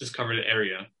to discover the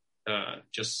area,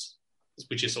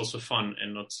 which is also fun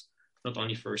and not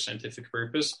only for a scientific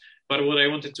purpose. But what I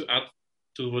wanted to add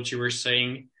to what you were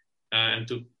saying and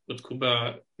to what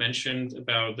Kuba mentioned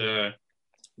about the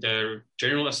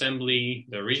General Assembly,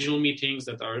 the regional meetings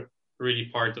that are really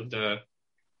part of the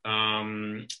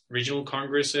regional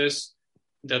congresses,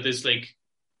 that is like,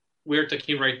 we're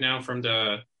talking right now from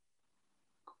the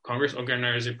Congress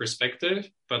organizer perspective,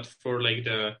 but for like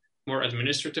the more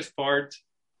administrative part,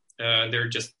 they're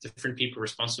just different people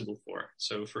responsible for.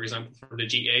 So for example, for the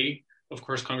GA, of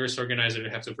course, Congress organizer, they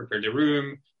have to prepare the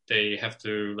room, they have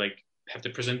to like have the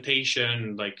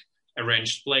presentation, like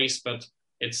arranged place, but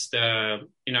it's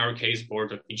in our case,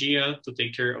 board of EGA to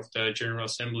take care of the General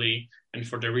Assembly. And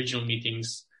for the regional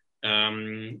meetings,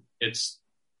 it's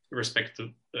respective,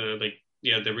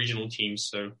 the regional teams.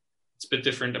 So it's a bit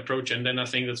different approach. And then I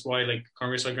think that's why like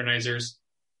Congress organizers,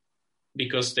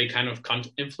 because they kind of can't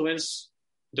influence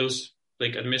those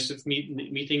like administrative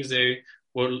meetings, they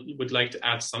would like to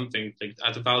add something, like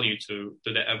add value to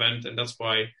the event. And that's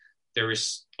why there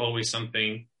is always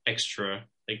something extra,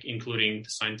 like including the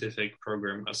scientific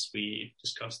program, as we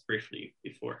discussed briefly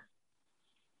before.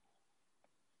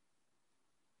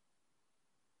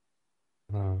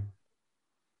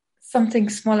 Something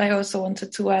small I also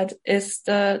wanted to add is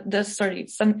the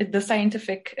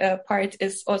scientific part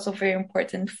is also very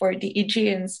important for the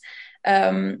Aegeans,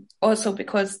 also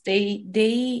because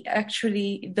they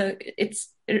actually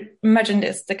imagine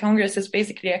this, the Congress is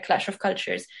basically a clash of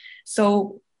cultures.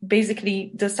 So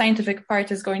basically the scientific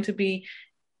part is going to be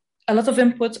a lot of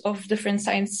input of different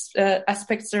science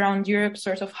aspects around Europe,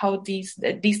 sort of how these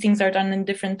things are done in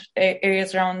different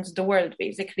areas around the world,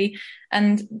 basically.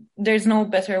 And there's no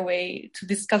better way to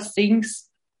discuss things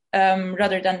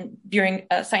rather than during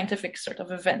a scientific sort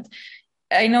of event.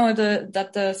 I know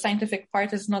that the scientific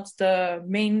part is not the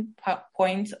main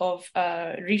point of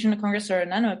a regional congress or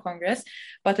an annual congress,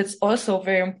 but it's also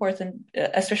very important,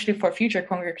 especially for future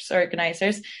congress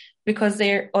organizers, because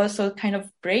they're also kind of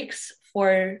breaks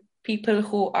for people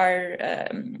who are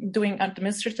doing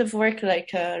administrative work,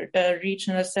 like a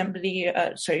regional assembly,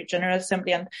 general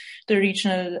assembly and the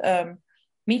regional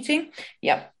meeting.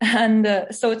 Yeah. And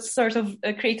so it's sort of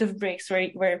a creative breaks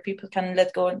where people can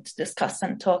let go and discuss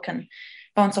and talk and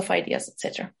bounce off ideas,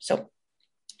 etc. So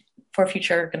for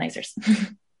future organizers.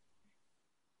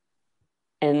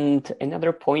 And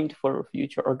another point for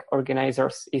future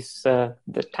organizers is the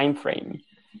time frame.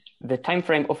 The time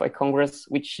frame of a congress,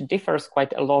 which differs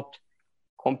quite a lot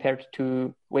compared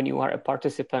to when you are a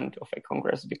participant of a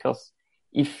congress, because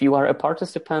if you are a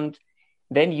participant,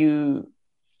 then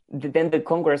the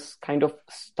congress kind of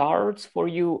starts for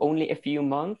you only a few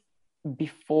months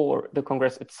before the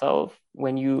congress itself,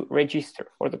 when you register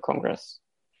for the congress.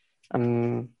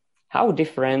 How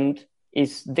different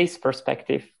is this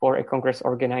perspective for a congress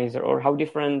organizer, or how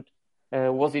different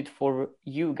was it for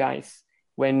you guys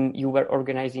when you were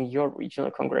organizing your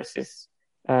regional congresses?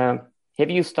 Have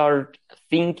you started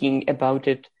thinking about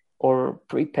it or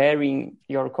preparing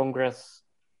your congress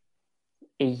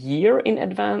a year in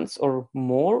advance, or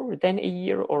more than a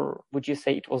year, or would you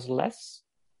say it was less?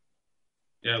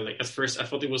 Yeah, like at first I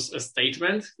thought it was a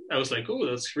statement. I was like, oh,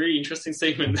 that's a really interesting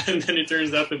statement. And then it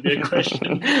turns out to be a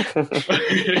question.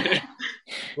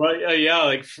 Well, yeah,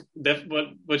 like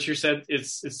what you said,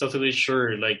 it's totally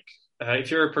sure. Like if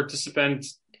you're a participant,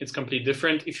 it's completely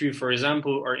different. If you, for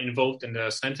example, are involved in the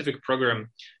scientific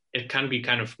program, it can be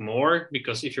kind of more,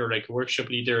 because if you're like a workshop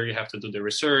leader, you have to do the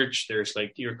research. There's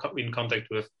like, you're in contact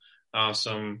with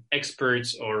some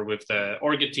experts or with the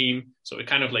Orga team. So it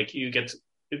kind of like you get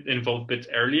involved a bit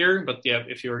earlier. But yeah,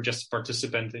 if you're just a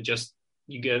participant,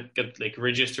 you get like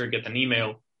register, get an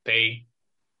email, pay,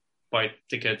 buy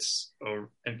tickets,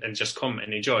 and just come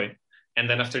and enjoy. And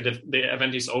then after the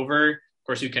event is over, of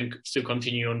course, you can still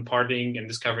continue on partying and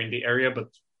discovering the area. But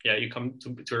yeah, you come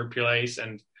to a place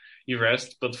and you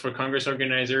rest. But for Congress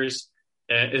organizers,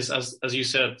 is as you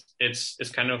said, it's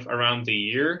kind of around the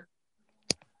year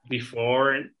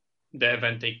before the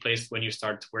event take place when you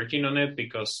start working on it,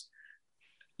 because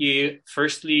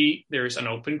firstly, there is an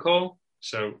open call.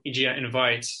 So IGEA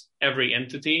invites every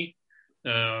entity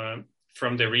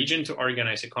from the region to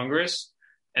organize a Congress.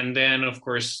 And then, of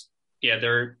course, yeah,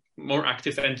 there are more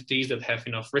active entities that have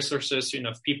enough resources,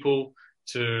 enough people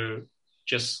to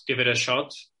just give it a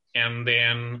shot. And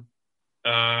then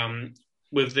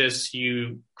with this,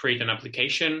 you create an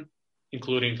application,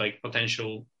 including like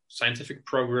potential scientific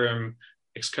program,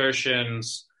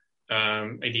 excursions,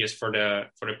 ideas for the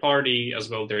party as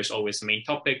well. There's always a main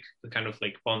topic that kind of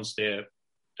like bonds the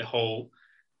whole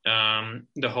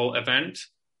event.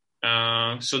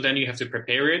 So then you have to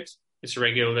prepare it. It's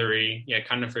regularly,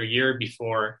 kind of a year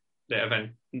before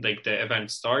the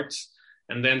event starts.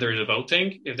 And then there's a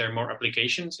voting if there are more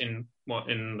applications in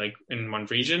one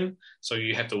region. So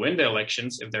you have to win the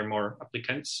elections if there are more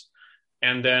applicants.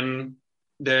 And then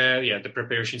the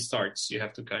preparation starts. You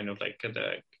have to kind of like get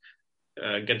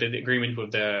the agreement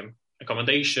with the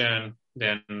accommodation,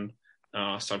 then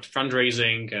start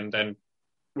fundraising, and then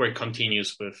work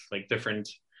continues with like different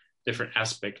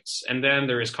aspects. And then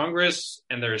there is Congress,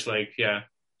 and there's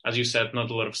as you said,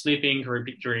 not a lot of sleeping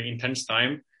during intense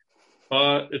time,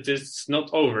 but it is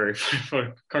not over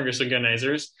for Congress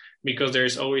organizers, because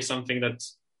there's always something that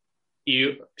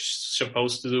you're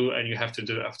supposed to do and you have to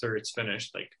do after it's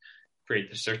finished, like create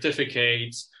the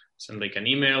certificates, send like an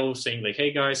email saying like,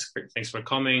 hey guys, thanks for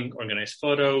coming, organize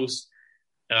photos,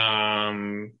 do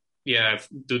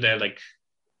that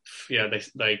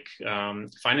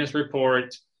finance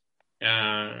report,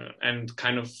 and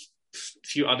kind of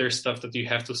few other stuff that you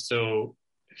have to still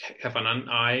have an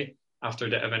eye after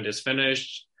the event is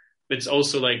finished. It's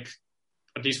also like,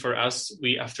 at least for us,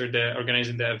 after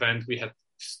organizing the event, we had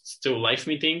still live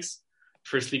meetings.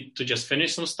 Firstly, to just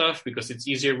finish some stuff, because it's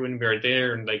easier when we're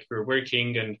there and like we're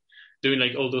working and doing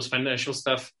like all those financial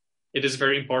stuff. It is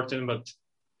very important, but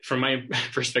from my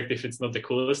perspective, it's not the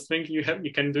coolest thing you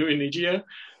can do in IGEA,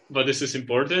 but this is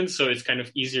important. So it's kind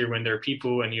of easier when there are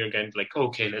people and you're again like,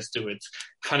 okay, let's do it.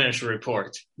 Financial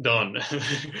report, done.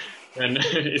 And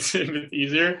it's a bit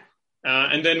easier.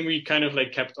 And then we kind of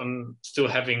like kept on still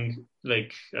having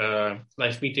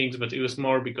live meetings, but it was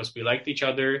more because we liked each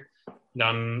other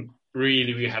than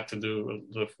really we had to do a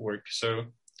lot of work. So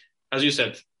as you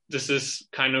said, this is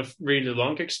kind of really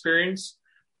long experience.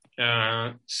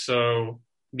 So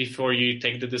before you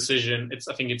take the decision,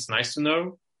 I think it's nice to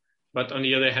know. But on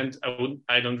the other hand,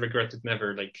 I don't regret it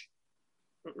never, like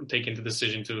taking the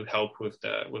decision to help with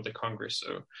the Congress.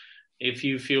 So if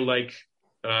you feel like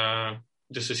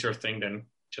this is your thing, then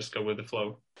just go with the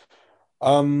flow.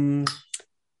 One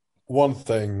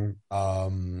thing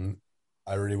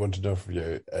I really want to know from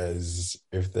you is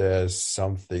if there's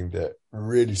something that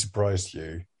really surprised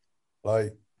you,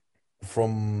 like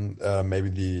from maybe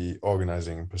the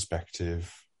organizing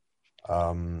perspective,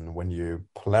 when you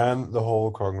planned the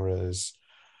whole Congress,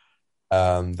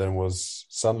 then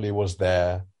was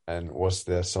there, and was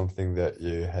there something that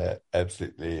you had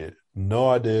absolutely no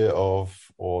idea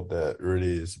of, or that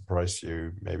really surprised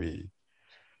you, maybe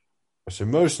was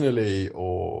emotionally,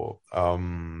 or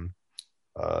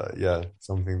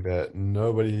something that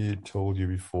nobody told you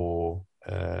before,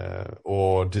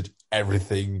 or did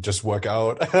everything just work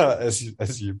out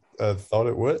as you thought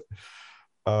it would?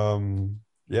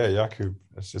 Jakub,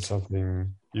 is it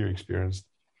something you experienced?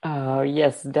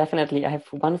 Yes, definitely. I have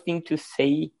one thing to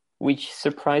say which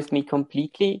surprised me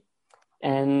completely,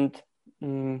 and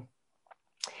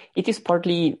it is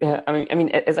partly,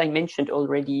 as I mentioned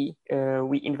already,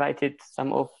 we invited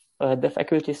some of the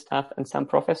faculty staff and some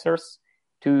professors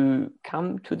to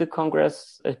come to the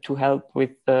Congress to help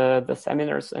with the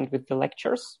seminars and with the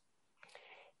lectures.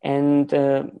 And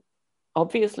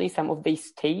obviously some of they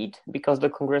stayed because the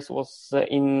Congress was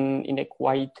in a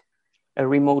quite a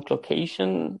remote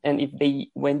location. And if they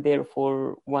went there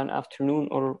for one afternoon,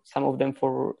 or some of them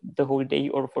for the whole day,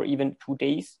 or for even 2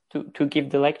 days to give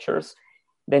the lectures,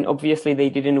 then obviously they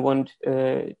didn't want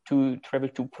to travel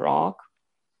to Prague.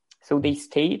 So they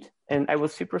stayed, and I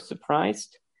was super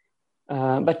surprised.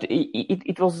 But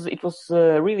it was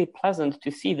really pleasant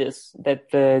to see this,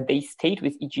 that they stayed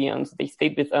with Aegeans. They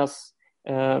stayed with us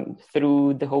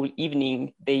through the whole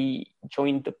evening. They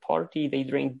joined the party. They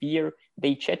drank beer.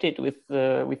 They chatted with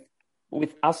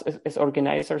us as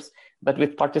organizers, but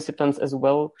with participants as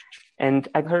well. And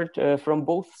I've heard from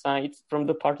both sides, from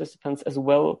the participants as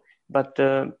well, but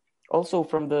also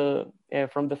from the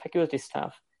faculty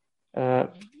staff,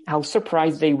 how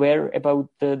surprised they were about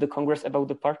the Congress, about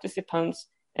the participants,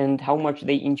 and how much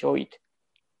they enjoyed,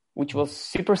 which was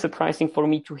super surprising for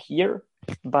me to hear.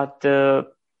 But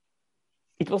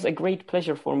it was a great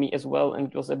pleasure for me as well, and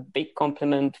it was a big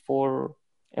compliment to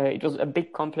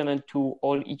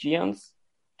all Aegeans,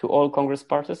 to all Congress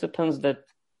participants, that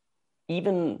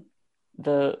even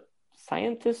the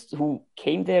scientists who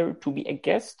came there to be a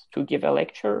guest, to give a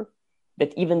lecture,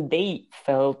 that even they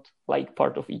felt like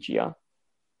part of Aegea.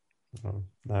 Oh,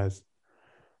 nice.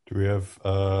 Do we have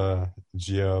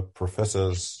Aegea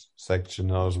professors section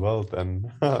now as well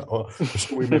then? Or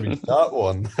should we maybe start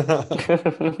one?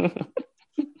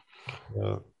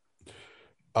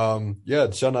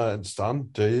 Jana and Stan,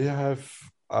 do you have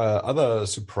other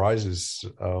surprises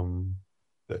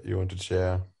that you want to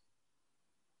share?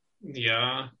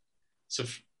 Yeah, so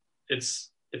it's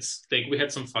like we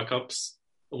had some fuck ups.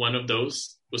 One of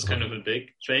those was kind of a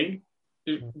big thing.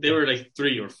 There were like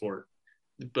 3 or 4,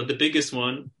 but the biggest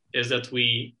one is that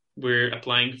we were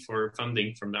applying for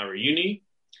funding from our uni,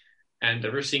 and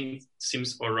everything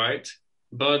seems all right,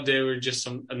 but there were just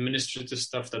some administrative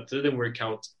stuff that didn't work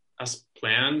out as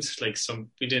planned. Like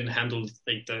we didn't handle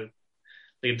like the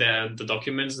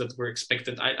documents that were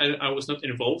expected. I was not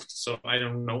involved, so I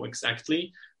don't know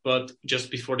exactly. But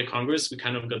just before the Congress, we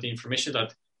kind of got the information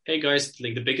that, hey guys,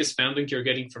 like the biggest funding you're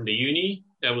getting from the uni,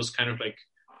 that was kind of like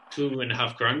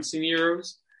 2.5 grants in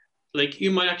euros. Like you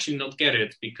might actually not get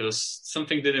it because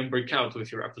something didn't work out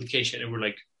with your application. And we're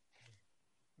like,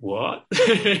 what?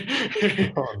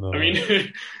 Oh, no. I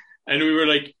mean, and we were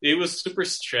like, it was super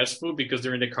stressful because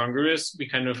during the Congress, we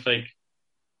kind of like,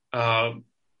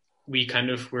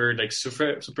 were like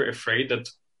super, super afraid that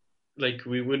like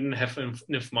we wouldn't have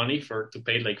enough money to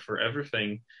pay like for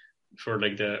everything, for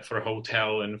like for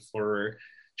hotel and for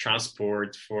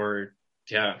transport, for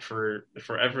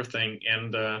everything.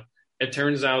 And it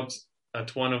turns out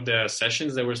at one of the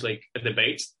sessions there was like a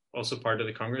debate, also part of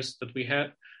the Congress that we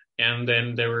had, and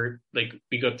then there were like,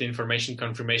 we got the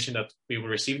confirmation that we will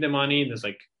receive the money. There's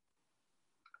like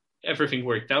everything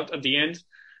worked out at the end,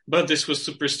 but this was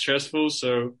super stressful.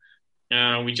 So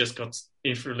we just got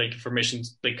information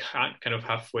like kind of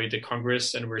halfway the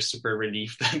Congress, and we're super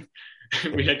relieved that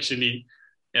we actually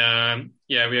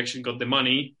got the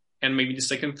money. And maybe the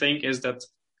second thing is that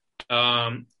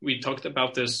we talked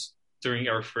about this during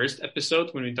our first episode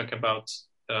when we talk about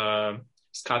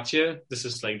Skatie. This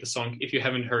is like the song. If you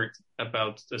haven't heard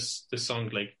about this song,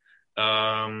 like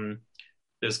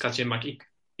the Skatie mag ik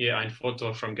je een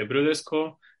foto from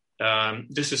Gebrudesko.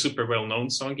 This is super well known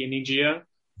song in EGEA.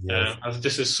 Yes.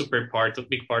 This is big part of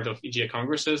EGEA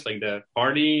congresses, like the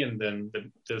party, and then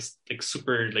this like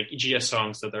super like EGEA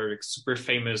songs that are like super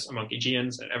famous among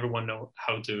EGEANs, and everyone know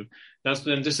how to dance to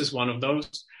them. This is one of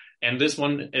those, and this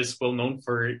one is well known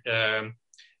for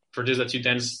this, that you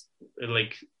dance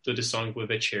like to the song with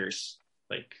the chairs.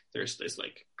 Like there's this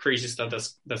like crazy stuff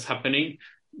that's happening.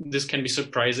 This can be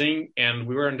surprising, and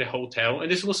we were in the hotel,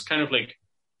 and this was kind of like.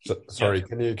 Sorry,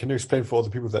 yeah. Can you explain for all the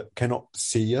people that cannot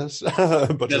see us?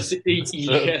 But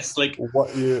yes, like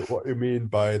what you mean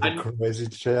by the crazy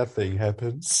chair thing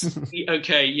happens?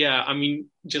 Okay, yeah. I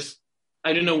mean, just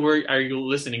I don't know where are you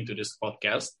listening to this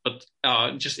podcast, but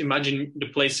just imagine the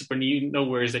place when you know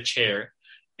where is a chair,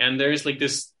 and there's like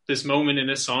this moment in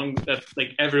a song that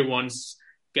like everyone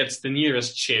gets the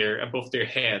nearest chair above their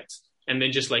head, and they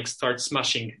just like start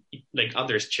smashing like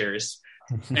others' chairs.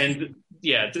 And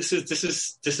yeah, this is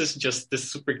just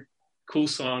this super cool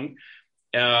song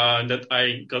that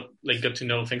I got to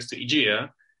know thanks to EGEA.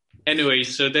 Anyway,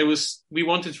 so we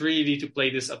wanted really to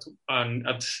play this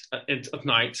at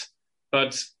night,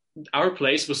 but our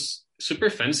place was super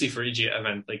fancy for EGEA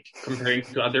event, like comparing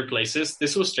to other places.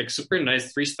 This was like super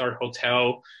nice 3-star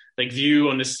hotel, like view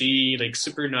on the sea, like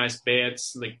super nice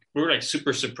beds. Like we were like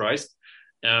super surprised.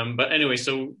 But anyway,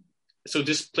 so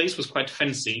this place was quite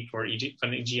fancy for an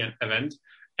EGEA event,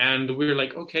 and we were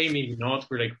like, okay, maybe not.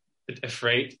 We're like a bit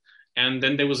afraid. And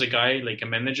then there was a guy, like a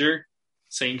manager,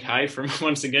 saying hi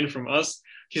once again from us.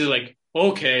 He's like,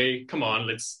 okay, come on,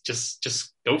 let's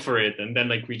just go for it. And then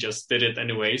like we just did it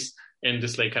anyways in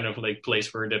this like kind of like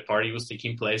place where the party was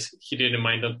taking place. He didn't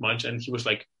mind that much, and he was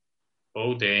like,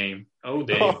 oh damn.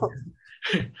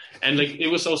 And like it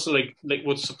was also like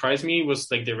what surprised me was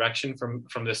like the reaction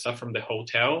from the staff from the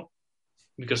hotel.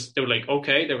 Because they were like,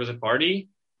 okay, there was a party,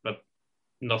 but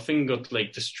nothing got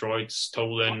like destroyed,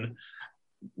 stolen.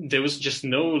 There was just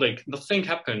nothing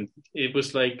happened. It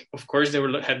was like, of course, they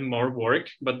had more work,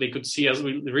 but they could see us.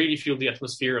 We really feel the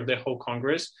atmosphere of the whole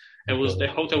Congress.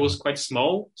 The hotel was quite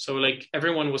small, so like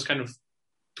everyone was kind of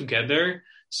together.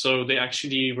 So they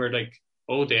actually were like,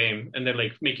 oh damn, and they're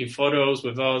like making photos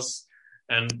with us.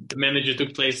 And the manager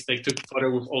took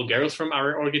photo with all girls from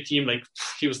our orga team. Like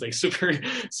he was like super,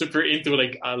 super into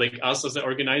like us as the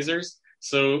organizers.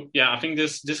 So yeah, I think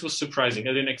this was surprising.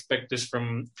 I didn't expect this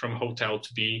from hotel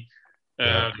to be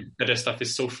that the staff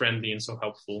is so friendly and so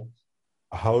helpful.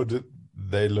 How did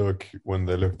they look when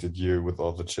they looked at you with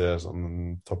all the chairs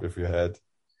on top of your head?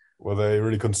 Were they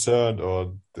really concerned,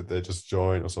 or did they just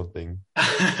join or something?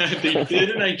 They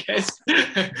didn't, I guess.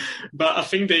 But I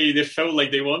think they felt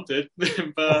like they wanted.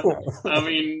 But I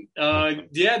mean,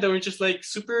 they were just like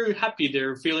super happy. They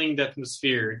were feeling the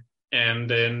atmosphere. And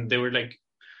then they were like,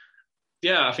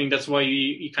 yeah, I think that's why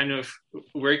you kind of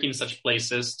work in such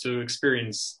places, to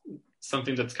experience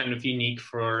something that's kind of unique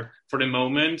for the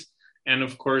moment. And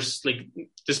of course, like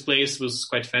this place was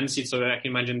quite fancy. So I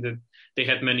can imagine that they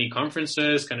had many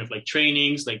conferences, kind of like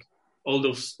trainings, like all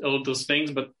those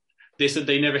things. But they said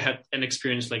they never had an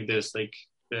experience like this, like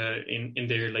in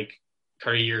their like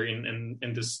career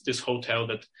in this hotel.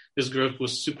 That this group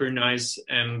was super nice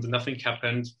and nothing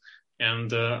happened.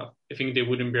 And I think there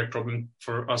wouldn't be a problem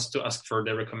for us to ask for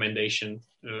the recommendation.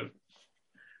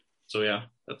 So yeah,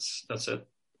 that's it.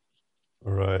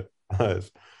 All right,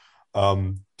 nice.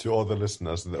 To all the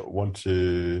listeners that want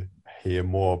to hear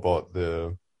more about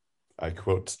the, I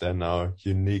quote Stan now,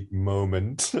 unique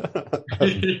moment with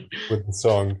the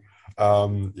song.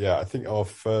 I think our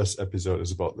first episode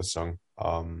is about the song.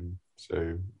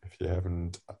 So if you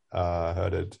haven't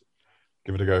heard it,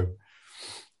 give it a go.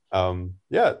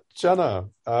 Jana,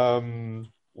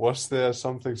 was there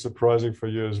something surprising for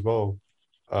you as well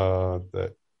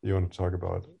that you want to talk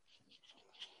about?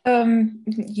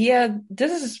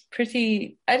 This is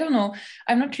pretty, I don't know.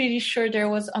 I'm not really sure there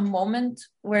was a moment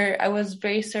where I was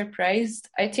very surprised.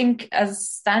 I think, as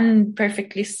Stan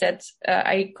perfectly said,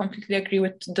 I completely agree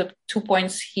with the 2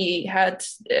 points he had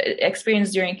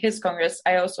experienced during his Congress.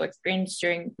 I also experienced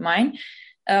during mine.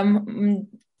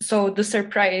 So the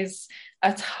surprise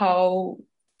at how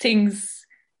things,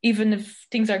 even if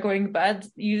things are going bad,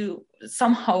 you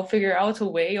somehow figure out a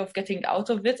way of getting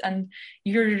out of it. And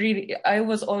I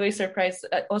was always surprised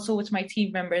also with my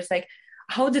team members, like,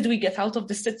 how did we get out of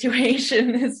the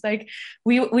situation? It's like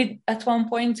we at one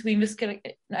point we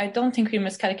miscalculated. I don't think we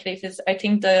miscalculated. I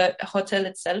think the hotel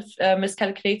itself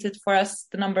miscalculated for us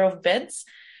the number of beds.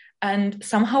 And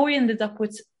somehow we ended up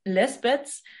with less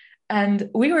beds. And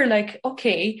we were like,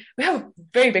 okay, we have a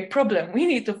very big problem. We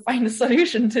need to find a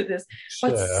solution to this.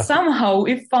 But somehow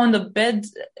we found a bed.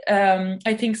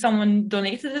 I think someone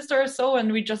donated it or so,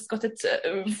 and we just got it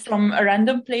from a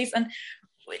random place. And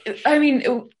I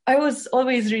mean, I was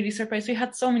always really surprised. We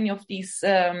had so many of these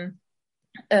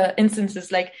instances,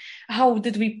 like, how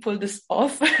did we pull this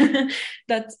off?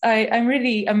 That I'm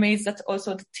really amazed at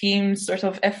also the team's sort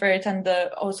of effort and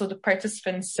also the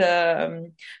participants'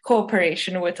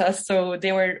 cooperation with us. So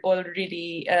they were all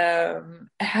really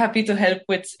happy to help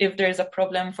with if there's a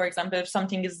problem. For example, if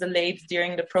something is delayed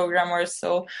during the program or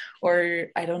so, or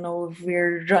I don't know, if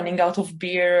we're running out of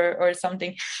beer or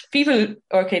something.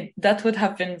 That would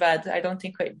have been bad. I don't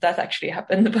think that actually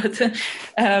happened, but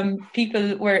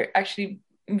people were actually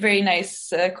very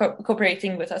nice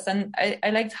cooperating with us, and I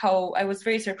liked how I was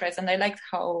very surprised, and I liked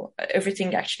how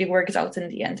everything actually worked out in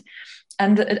the end.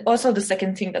 And also the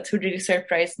second thing that really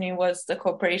surprised me was the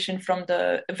cooperation from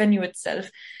the venue itself.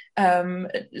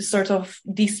 Sort of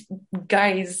these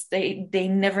guys, they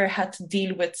never had to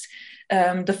deal with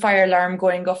the fire alarm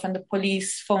going off and the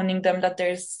police phoning them that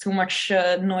there's too much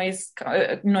noise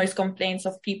complaints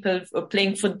of people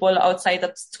playing football outside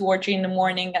at 2 or 3 in the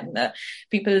morning, and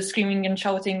people screaming and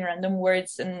shouting random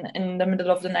words in the middle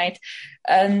of the night.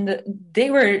 And they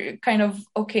were kind of,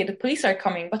 okay, the police are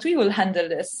coming, but we will handle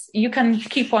this. You can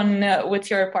keep on with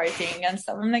your partying and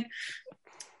stuff. I'm like,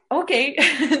 okay,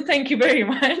 thank you very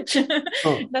much.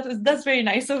 Oh. That's very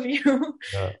nice of you.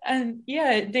 Yeah. And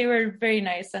yeah, they were very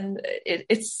nice. And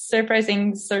it's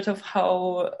surprising sort of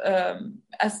how,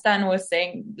 as Stan was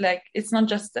saying, like, it's not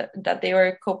just that they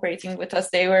were cooperating with us,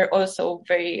 they were also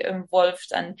very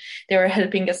involved, and they were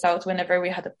helping us out whenever we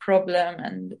had a problem.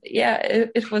 And yeah,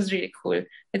 it was really cool.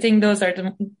 I think those are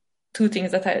the 2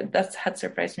 things that had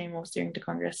surprised me most during the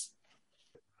Congress.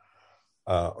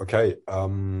 Okay.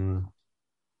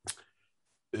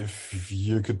 If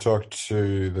you could talk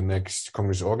to the next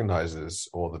Congress organizers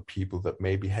or the people that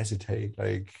maybe hesitate,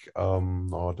 like,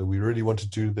 or do we really want to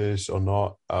do this or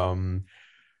not?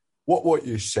 What would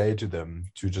you say to them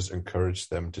to just encourage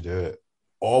them to do it?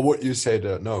 Or would you say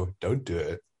that, no, don't do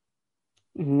it?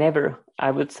 Never.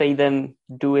 I would say then,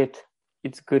 do it.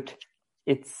 It's good.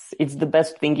 It's the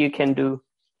best thing you can do.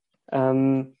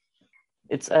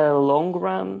 It's a long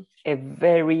run, a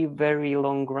very, very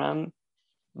long run,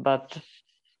 but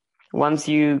once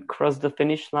you cross the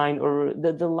finish line, or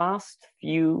the last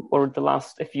few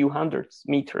hundred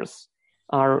meters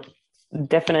are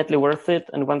definitely worth it.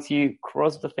 And once you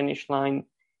cross the finish line,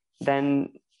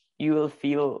 then you will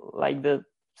feel like the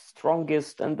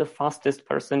strongest and the fastest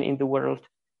person in the world.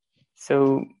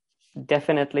 So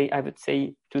definitely I would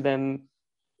say to them,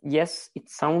 yes, it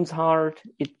sounds hard,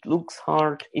 it looks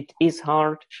hard, it is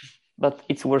hard, but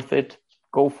it's worth it.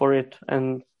 Go for it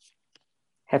and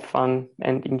have fun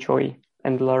and enjoy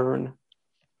and learn.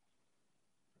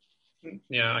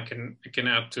 Yeah, I can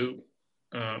add to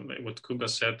what Kuba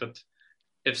said, that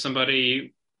if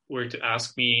somebody were to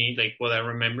ask me like what I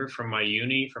remember from my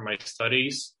uni, from my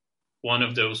studies, one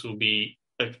of those will be,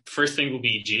 the first thing will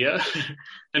be IGEA,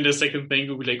 and the second thing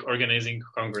will be like organizing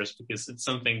Congress, because it's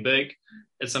something big,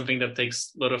 it's something that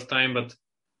takes a lot of time, but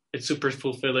it's super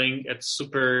fulfilling. It's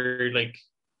super like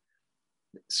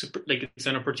it's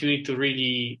an opportunity to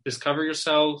really discover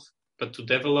yourself, but to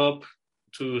develop,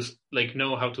 to like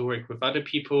know how to work with other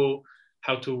people,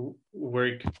 how to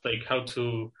work, like how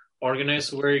to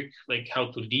organize work, like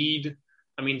how to lead.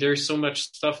 I mean, there's so much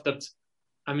stuff that,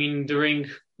 I mean, during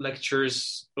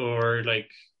lectures or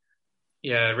like,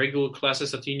 regular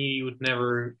classes at uni, you would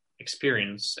never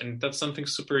experience. And that's something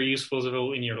super useful as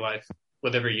well in your life,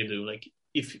 whatever you do. Like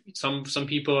if some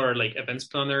people are like events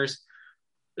planners,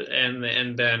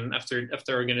 and then after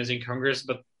organizing Congress,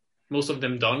 but most of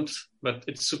them don't. But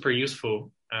it's super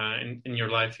useful in your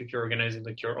life if you're organizing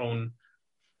like your own,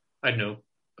 I don't know,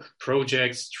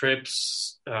 projects,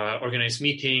 trips, organize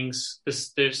meetings.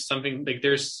 There's something like,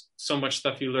 there's so much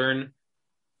stuff you learn,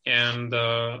 and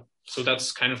so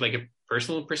that's kind of like a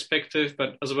personal perspective.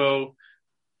 But as well,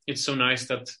 it's so nice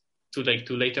that to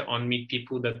later on meet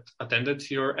people that attended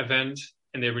your event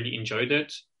and they really enjoyed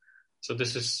it. So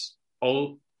this is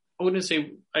all, I wouldn't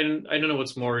say, I don't know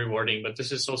what's more rewarding, but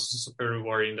this is also super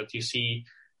rewarding that you see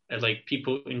like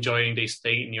people enjoying, they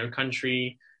stay in your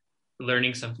country,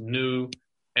 learning something new,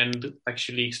 and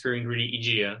actually experiencing really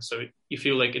IGEA. So you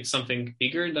feel like it's something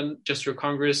bigger than just your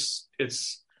Congress.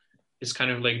 It's kind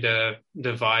of like the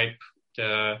vibe,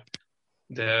 the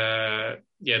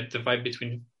vibe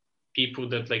between people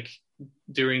that like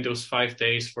during those 5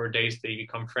 days, 4 days, they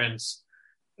become friends.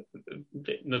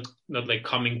 Not like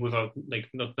coming without like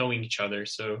not knowing each other.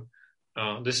 So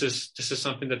this is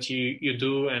something that you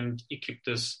do, and you keep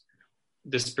this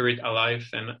spirit alive,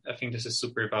 and I think this is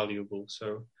super valuable.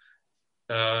 So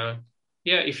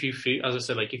if you feel, as I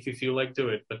said, like if you feel like, do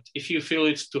it. But if you feel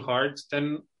it's too hard,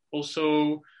 then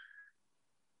also,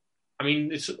 I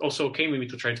mean, it's also okay maybe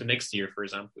to try to next year, for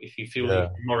example, if you feel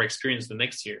like more experienced the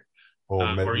next year,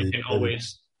 or you can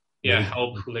always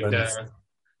help like that.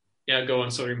 Yeah, go on.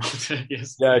 Sorry, Malte.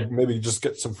 Yes. Yeah, maybe just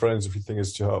get some friends if you think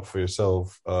it's too hard for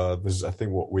yourself. This is, I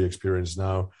think, what we experience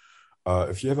now.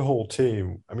 If you have a whole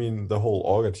team, I mean, the whole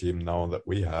Auga team now that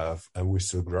we have, and we're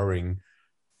still growing,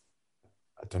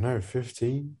 I don't know,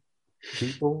 15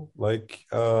 people. Like,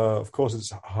 of course,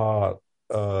 it's hard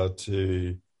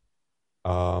to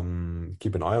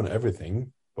keep an eye on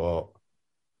everything, but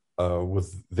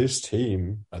with this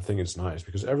team, I think it's nice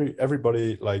because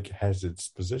everybody like has its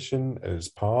position and its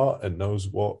part and knows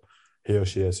what he or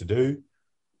she has to do.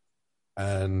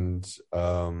 And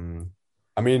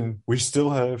I mean, we still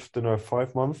have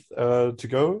 5 months to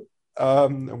go.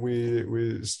 And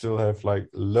we still have like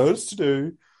loads to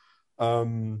do.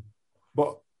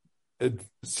 But it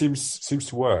seems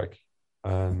to work.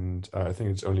 And I think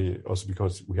it's only also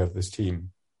because we have this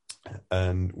team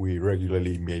and we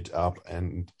regularly meet up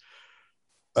and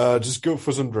just go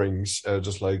for some drinks,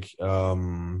 just like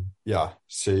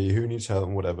see who needs help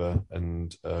and whatever.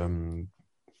 And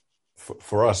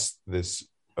for us, this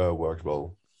worked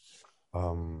well.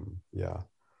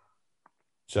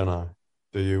 Jenna,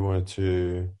 do you want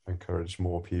to encourage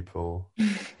more people?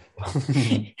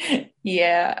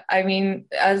 Yeah, I mean,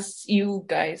 as you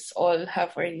guys all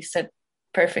have already said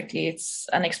perfectly, it's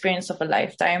an experience of a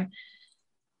lifetime.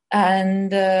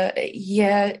 And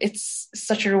it's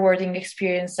such a rewarding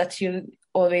experience that you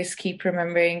always keep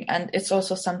remembering. And it's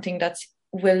also something that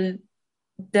will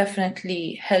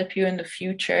definitely help you in the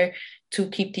future to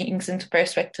keep things into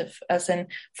perspective, as in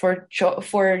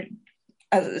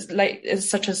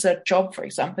such as a job, for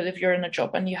example. If you're in a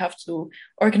job and you have to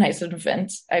organize an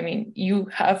event, I mean, you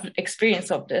have experience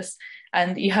of this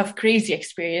and you have crazy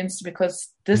experience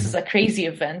because this is a crazy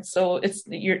event. So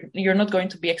you're not going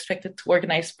to be expected to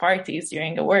organize parties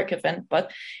during a work event, but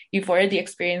you've already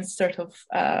experienced sort of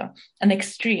an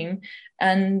extreme.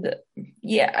 And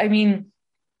I mean,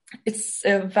 it's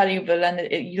valuable, and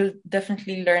you'll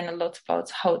definitely learn a lot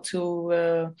about how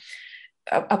to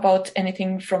about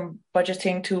anything from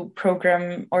budgeting to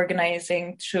program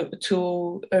organizing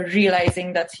to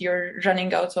realizing that you're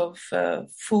running out of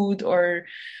food or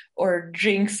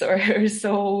drinks or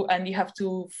so, and you have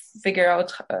to figure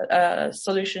out a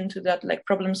solution to that, like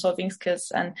problem solving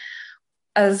skills. And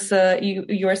as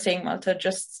you were saying, Malte,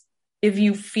 just if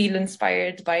you feel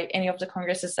inspired by any of the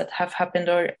congresses that have happened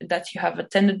or that you have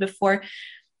attended before,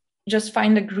 just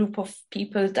find a group of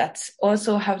people that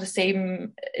also have the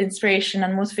same inspiration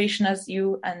and motivation as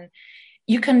you, and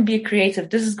you can be creative.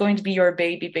 This is going to be your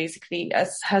baby, basically,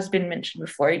 as has been mentioned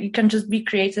before. You can just be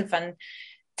creative and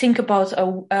think about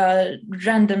a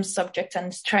random subject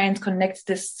and try and connect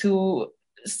this to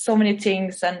so many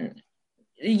things, and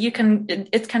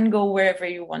it can go wherever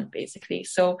you want, basically.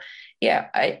 So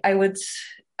I would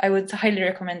highly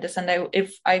recommend this, and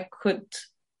if I could,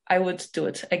 I would do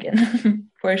it again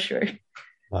for sure.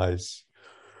 Nice.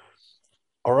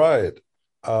 All right.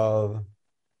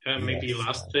 Maybe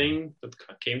last thing that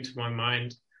came to my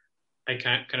mind, I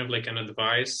kind of like an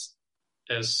advice,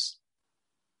 is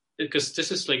because this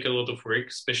is like a lot of work,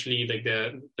 especially like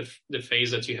the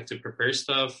phase that you have to prepare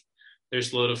stuff.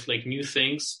 There's a lot of like new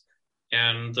things,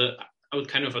 and I would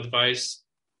kind of advise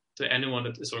to anyone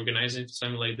that is organizing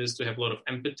something like this to have a lot of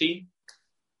empathy,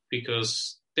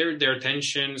 because there are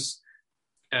tensions.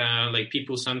 Like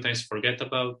people sometimes forget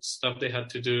about stuff they had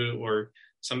to do, or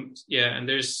and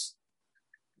this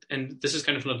is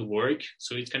kind of not work,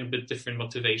 so it's kind of a bit different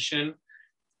motivation,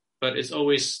 but it's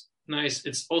always nice.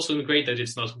 It's also great that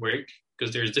it's not work,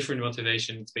 because there's different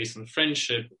motivation. It's based on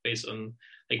friendship, based on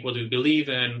like what we believe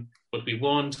in, what we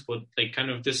want, what like kind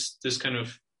of this kind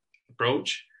of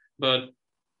approach. But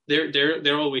there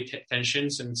are always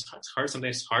tensions, and it's hard.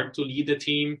 Sometimes it's hard to lead a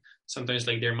team. Sometimes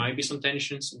like there might be some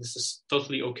tensions. This is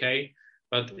totally okay,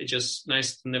 but it's just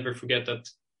nice to never forget that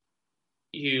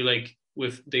you like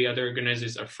with the other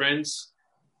organizers are friends,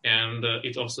 and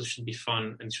it also should be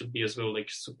fun, and should be as well like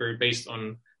super based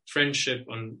on friendship,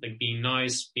 on like being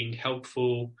nice, being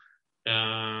helpful.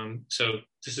 So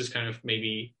this is kind of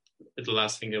maybe the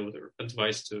last thing I would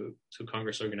advise to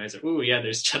Congress organizer. Oh yeah,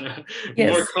 there's Jenna.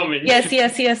 Yes. More coming.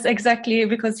 Yes, exactly.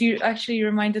 Because you actually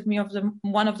reminded me of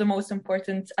one of the most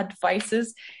important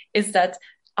advices is that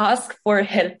ask for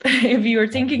help. If you're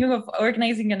thinking of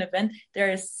organizing an event,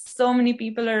 there are so many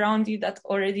people around you that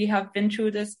already have been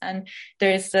through this, and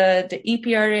there's the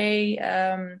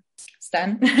EPRA.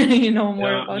 Stan, you know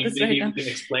more about this right now. Maybe you can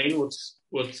explain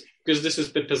what because this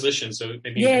is the position. So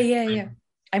maybe yeah.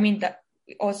 I mean that.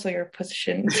 Also your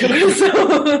position too.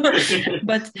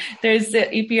 But there's the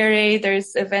EPRA,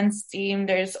 there's events team,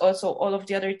 there's also all of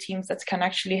the other teams that can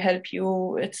actually help you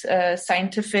with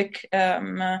scientific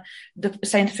the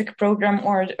scientific program,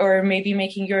 or maybe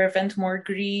making your event more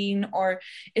green, or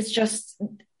it's just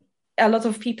a lot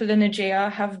of people in Aegea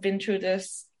have been through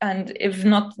this, and if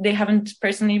not, they haven't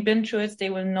personally been through it, they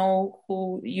will know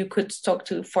who you could talk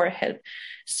to for help.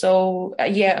 So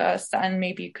Stan,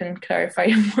 maybe you can clarify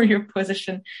more your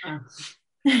position.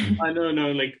 I don't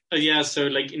know, so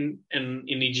like in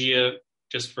Aegea,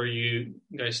 just for you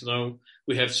guys to know,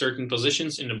 we have certain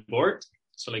positions in the board,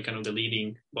 so like kind of the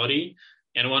leading body,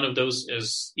 and one of those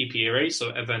is EPRA, so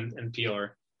event and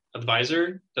PR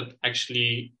advisor, that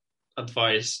actually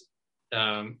advise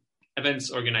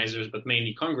events organizers, but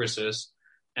mainly congresses,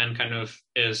 and kind of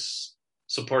is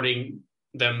supporting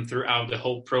them throughout the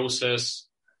whole process.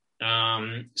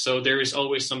 So there is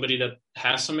always somebody that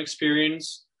has some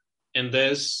experience in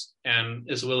this and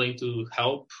is willing to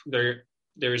help.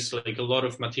 There's like a lot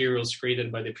of materials created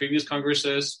by the previous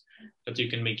congresses that you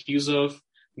can make use of.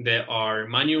 There are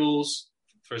manuals.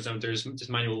 For example, there's this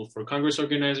manual for congress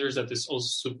organizers that is also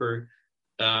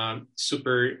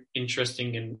super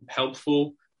interesting and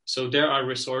helpful. So there are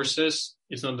resources.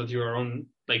 It's not that you are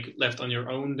left on your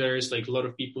own. There's like a lot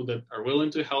of people that are willing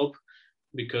to help,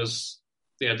 because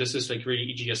this is like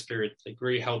really Aegea spirit, like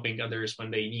really helping others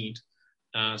when they need.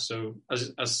 So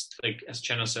as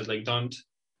Jenna said, like don't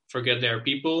forget there are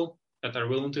people that are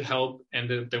willing to help, and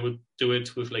they would do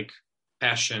it with like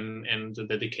passion and the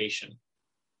dedication.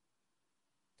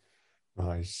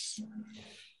 Nice.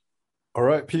 All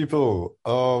right, people.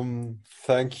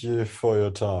 Thank you for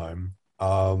your time.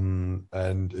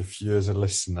 And if you as a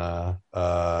listener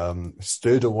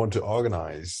still don't want to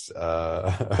organize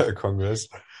a congress,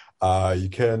 you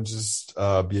can just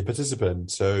be a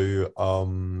participant. So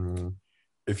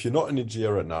if you're not in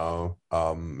Aegea right now,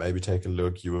 maybe take a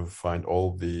look. You will find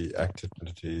all the active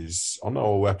entities on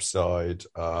our website.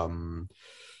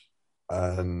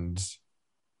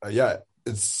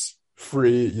 It's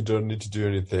free. You don't need to do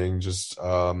anything. Just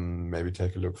maybe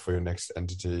take a look for your next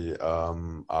entity,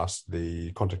 ask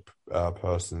the contact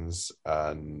persons,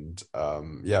 and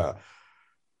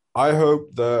I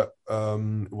hope that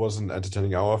it was an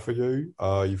entertaining hour for you.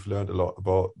 You've learned a lot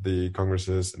about the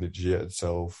congresses and Aegea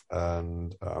itself,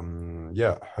 and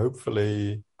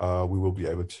hopefully we will be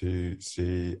able to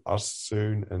see us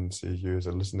soon and see you as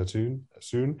a listener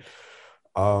soon.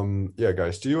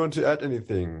 Guys, do you want to add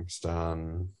anything,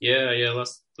 Stan?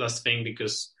 Last thing,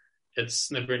 because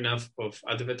it's never enough of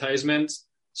advertisements.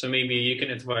 So maybe you can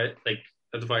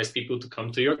advise people to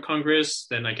come to your congress.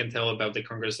 Then I can tell about the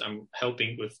congress I'm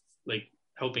helping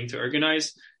to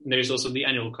organize. And there's also the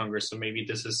annual congress. So maybe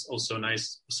this is also a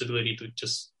nice possibility to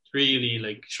just really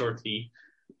shortly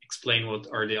explain what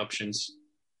are the options.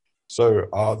 So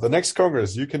the next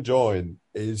Congress you can join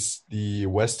is the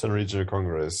Western Regional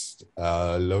Congress,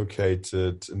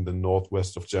 located in the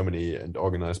northwest of Germany and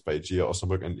organized by Aegea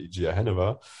Osnabrück and Aegea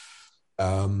Hanover.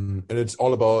 And it's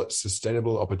all about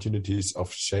sustainable opportunities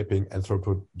of shaping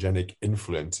anthropogenic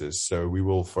influences. So we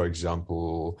will, for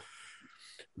example,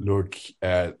 look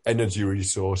at energy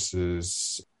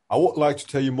resources. I would like to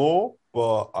tell you more,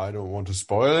 but I don't want to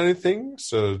spoil anything.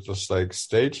 So just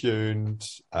stay tuned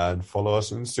and follow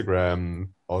us on Instagram.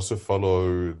 Also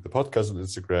follow the podcast on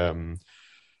Instagram.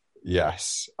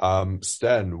 Yes.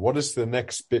 Stan, what is the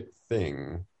next big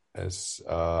thing? As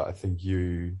I think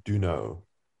you do know.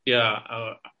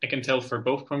 I can tell for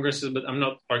both congresses, but I'm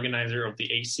not organizer of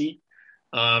the AC.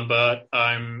 But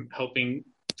I'm helping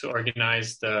to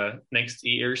organize the next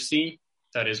ERC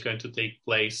that is going to take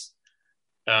place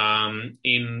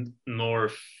in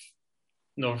northeast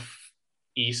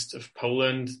of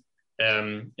Poland,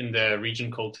 in the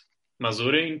region called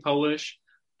Mazury in Polish,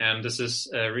 and this is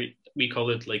we call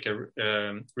it like a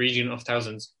region of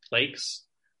thousands lakes,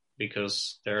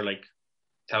 because there are like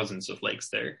thousands of lakes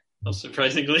there, not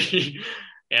surprisingly.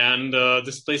 And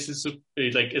this place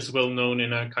is well known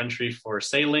in our country for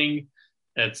sailing.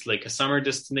 It's like a summer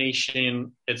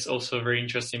destination. It's also very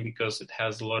interesting because it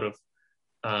has a lot of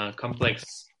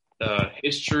complex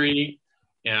history,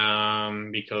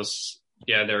 because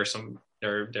there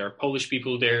are Polish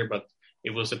people there, but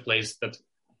it was a place that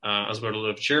as well a lot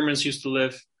of Germans used to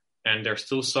live, and there's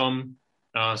still some.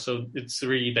 So it's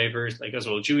really diverse, like as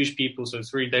well Jewish people. So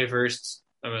it's really diverse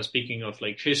speaking of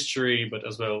like history, but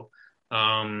as well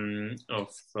of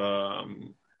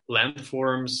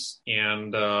landforms.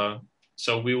 And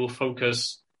so we will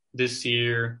focus this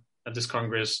year at this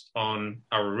Congress on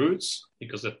our roots,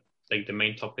 because the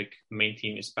main topic, main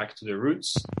theme is back to the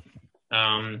roots.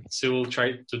 So we'll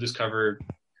try to discover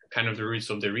kind of the roots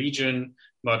of the region,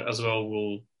 but as well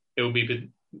it will be a bit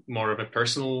more of a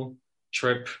personal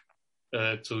trip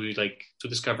to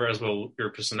discover as well your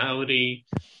personality,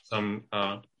 some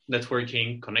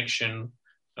networking, connection,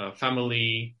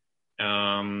 family,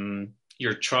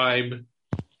 your tribe.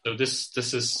 So this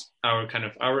is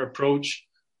our approach.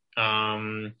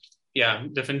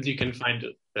 Definitely you can find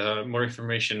more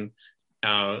information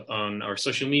on our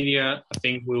social media. I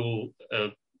think we'll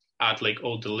add like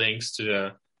all the links to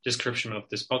the description of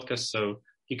this podcast, so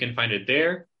you can find it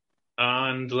there.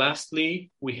 And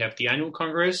lastly, we have the annual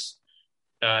Congress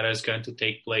that is going to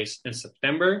take place in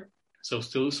September, so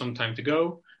still some time to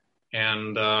go.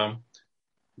 And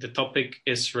the topic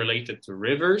is related to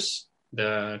rivers.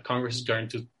 The Congress is going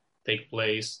to take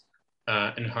place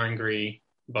in Hungary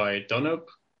by Danube,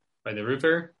 by the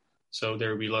river. So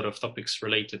there will be a lot of topics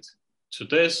related to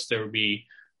this. There will be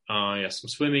some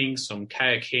swimming, some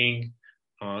kayaking,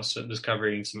 so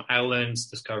discovering some islands,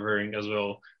 discovering as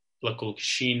well local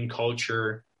Kachin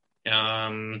culture.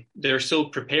 They're still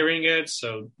preparing it,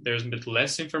 so there's a bit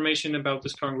less information about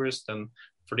this Congress than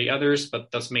for the others,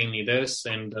 but that's mainly this.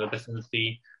 And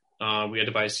definitely we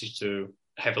advise you to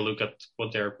have a look at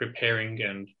what they're preparing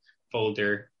and follow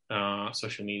their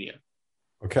social media.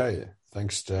 Okay,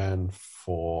 thanks, Dan,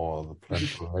 for the plan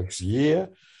for next year.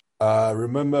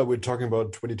 Remember, we're talking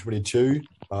about 2022.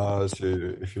 So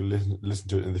if you listen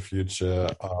to it in the future,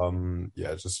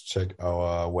 just check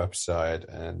our website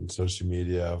and social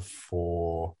media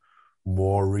for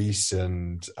more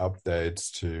recent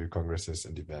updates to congresses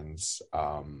and events.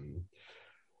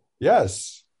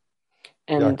 Yes.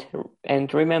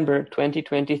 And remember,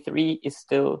 2023 is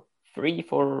still free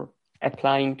for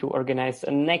applying to organize a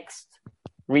next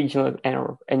regional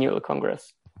annual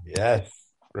Congress. Yes,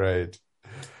 great.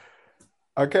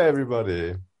 Okay,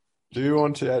 everybody. Do you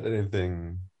want to add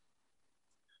anything?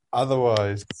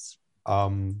 Otherwise,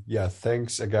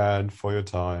 thanks again for your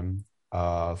time.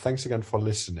 Thanks again for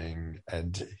listening,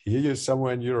 and hear you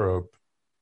somewhere in Europe.